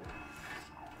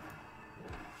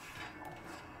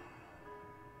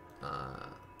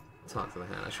 Talk to the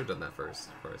hand. I should have done that first,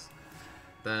 of course.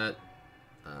 That,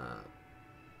 I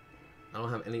don't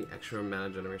have any extra mana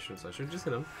generation, so I should just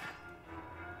hit him.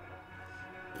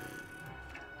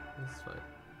 This is fine.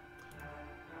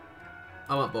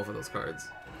 I want both of those cards.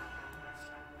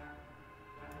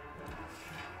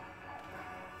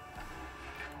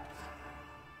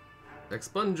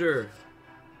 Expunger!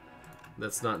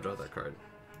 Let's not draw that card.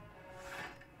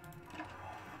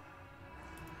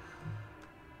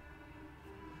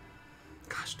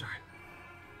 Gosh darn.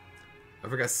 I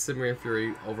forgot Simmering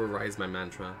Fury overrides my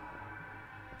mantra.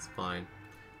 It's fine.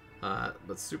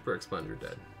 But Super Expunger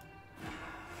dead.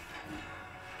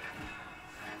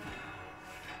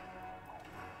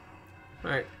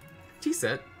 Alright.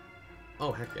 T-set.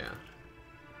 Oh, heck yeah.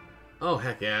 Oh,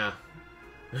 heck yeah.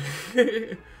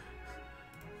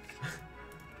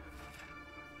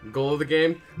 Goal of the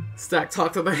game, stack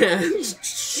talk to the hand.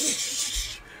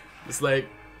 It's like,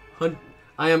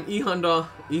 I am E-Honda,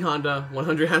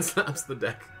 100 hand slaps the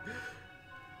deck.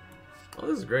 Oh,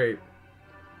 this is great.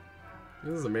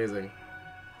 This is amazing.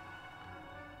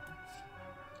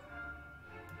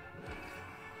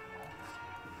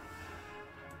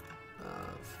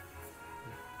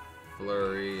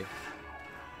 Flurry,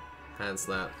 hand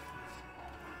slap,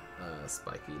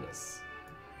 spikiness.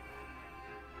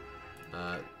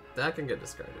 That can get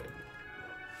discarded.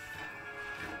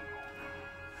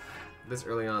 This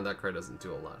early on, that card doesn't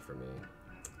do a lot for me.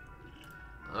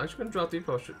 I'm actually gonna drop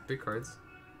 3 cards.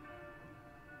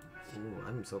 Ooh,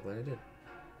 I'm so glad I did.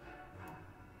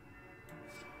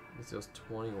 This deals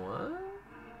 21?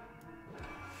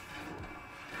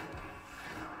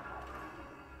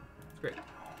 Great.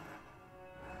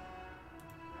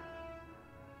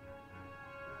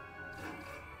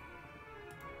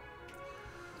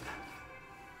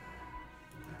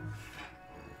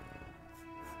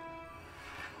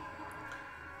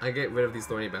 I get rid of these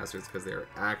thorny bastards because they're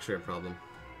actually a problem.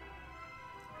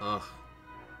 Ugh.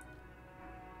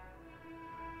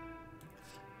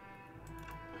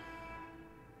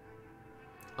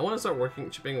 I want to start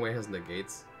chipping away his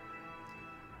negates.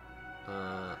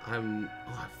 I have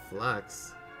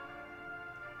Flex.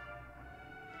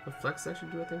 Would Flex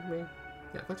actually do a thing for me?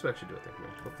 Yeah, Flex would actually do a thing for me.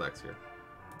 Put Flex here.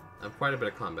 I have quite a bit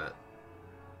of combat.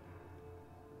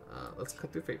 Let's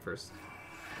cut through Fate first.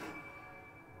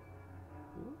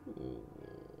 Ooh.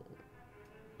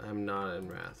 I'm not in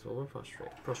Wrath. Well, we're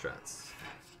Prostrats.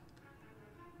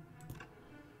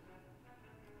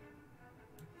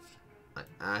 I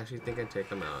actually think I take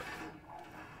them out.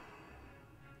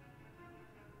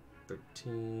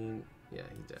 13. Yeah,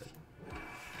 he's dead.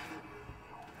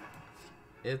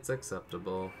 It's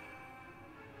acceptable.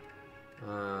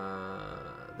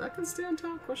 That can stay on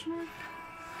top? Question mark?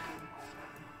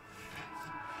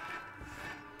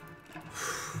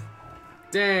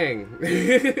 Dang!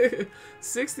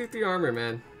 63 armor,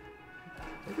 man.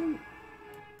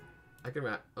 I I can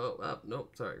rack. Oh, up.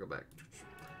 Nope. Sorry. Go back.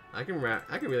 I can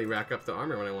really rack up the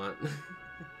armor when I want.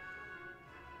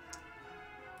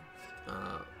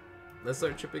 Let's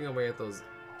start chipping away at those.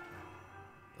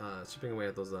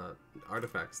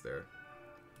 Artifacts there.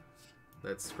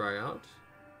 Let's scry out.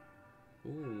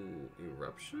 Ooh,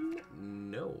 eruption?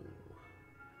 No.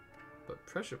 But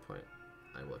pressure point,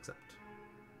 I will accept.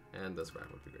 And the scrap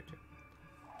would be great too.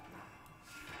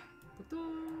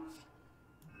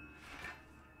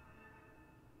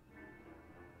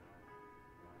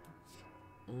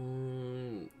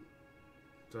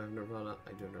 Do I have Nirvana? I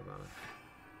do have Nirvana.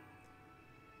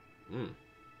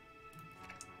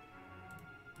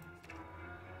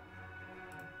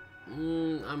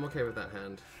 I'm okay with that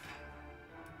hand.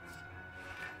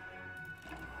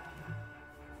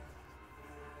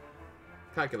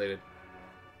 Calculated.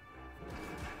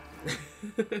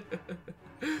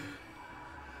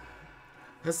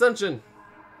 Ascension!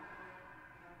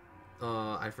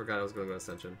 I forgot I was going to go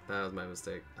Ascension. That was my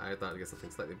mistake. I thought I'd get something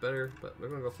slightly better, but we're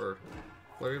going to go for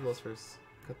Flurry of Blows first.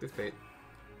 Cut through Fate.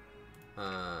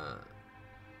 I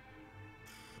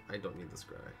don't need the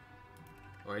Scry.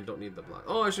 Or I don't need the block.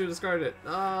 Oh, I should have discarded it.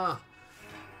 Ah!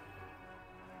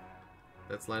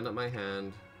 Let's line up my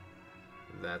hand.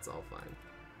 That's all fine.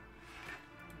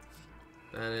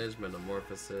 Manage,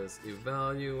 Metamorphosis,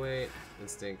 Evaluate,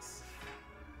 Instincts.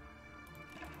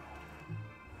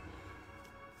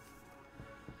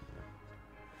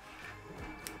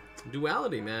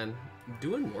 Duality, man.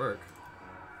 Doing work.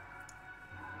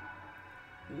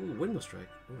 Ooh, Windmill Strike.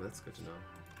 Ooh, that's good to know.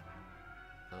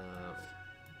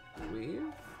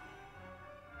 Weave?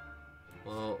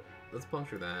 Well, let's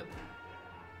puncture that.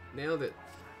 Nailed it.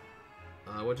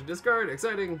 What to discard?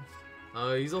 Exciting!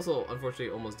 He's also, unfortunately,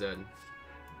 almost dead.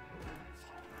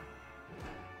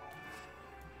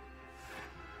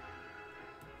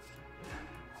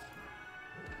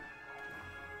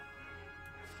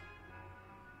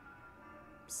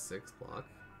 Six block.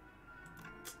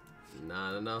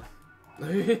 Not enough.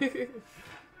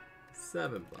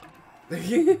 7 block.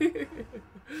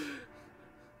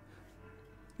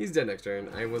 He's dead next turn.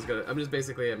 I'm just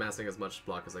basically amassing as much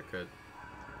block as I could.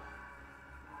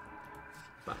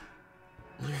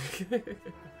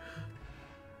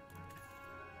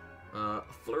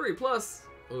 Flurry plus.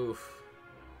 Oof.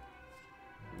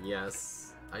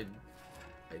 Yes, I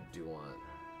do want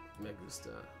Me Gusta.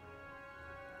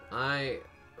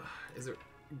 Is there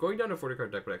going down to 40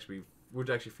 card deck would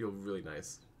actually feel really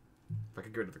nice if I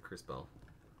could get rid of the curse spell.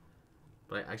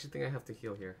 But I actually think I have to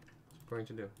heal here. What I'm going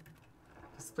to do.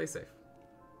 Just play safe.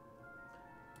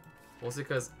 Mostly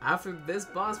because after this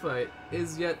boss fight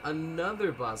is yet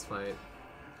another boss fight.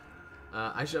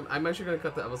 I'm actually going to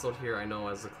cut the episode here, I know,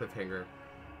 as a cliffhanger.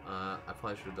 I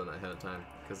probably should have done that ahead of time.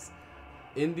 Because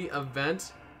in the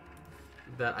event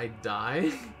that I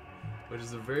die, which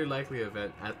is a very likely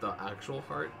event at the actual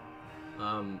heart,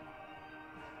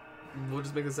 we'll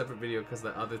just make a separate video because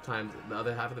the other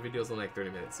half of the video is only like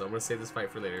 30 minutes. So I'm going to save this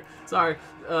fight for later. Sorry,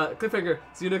 cliffhanger.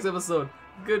 See you next episode.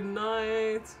 Good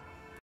night.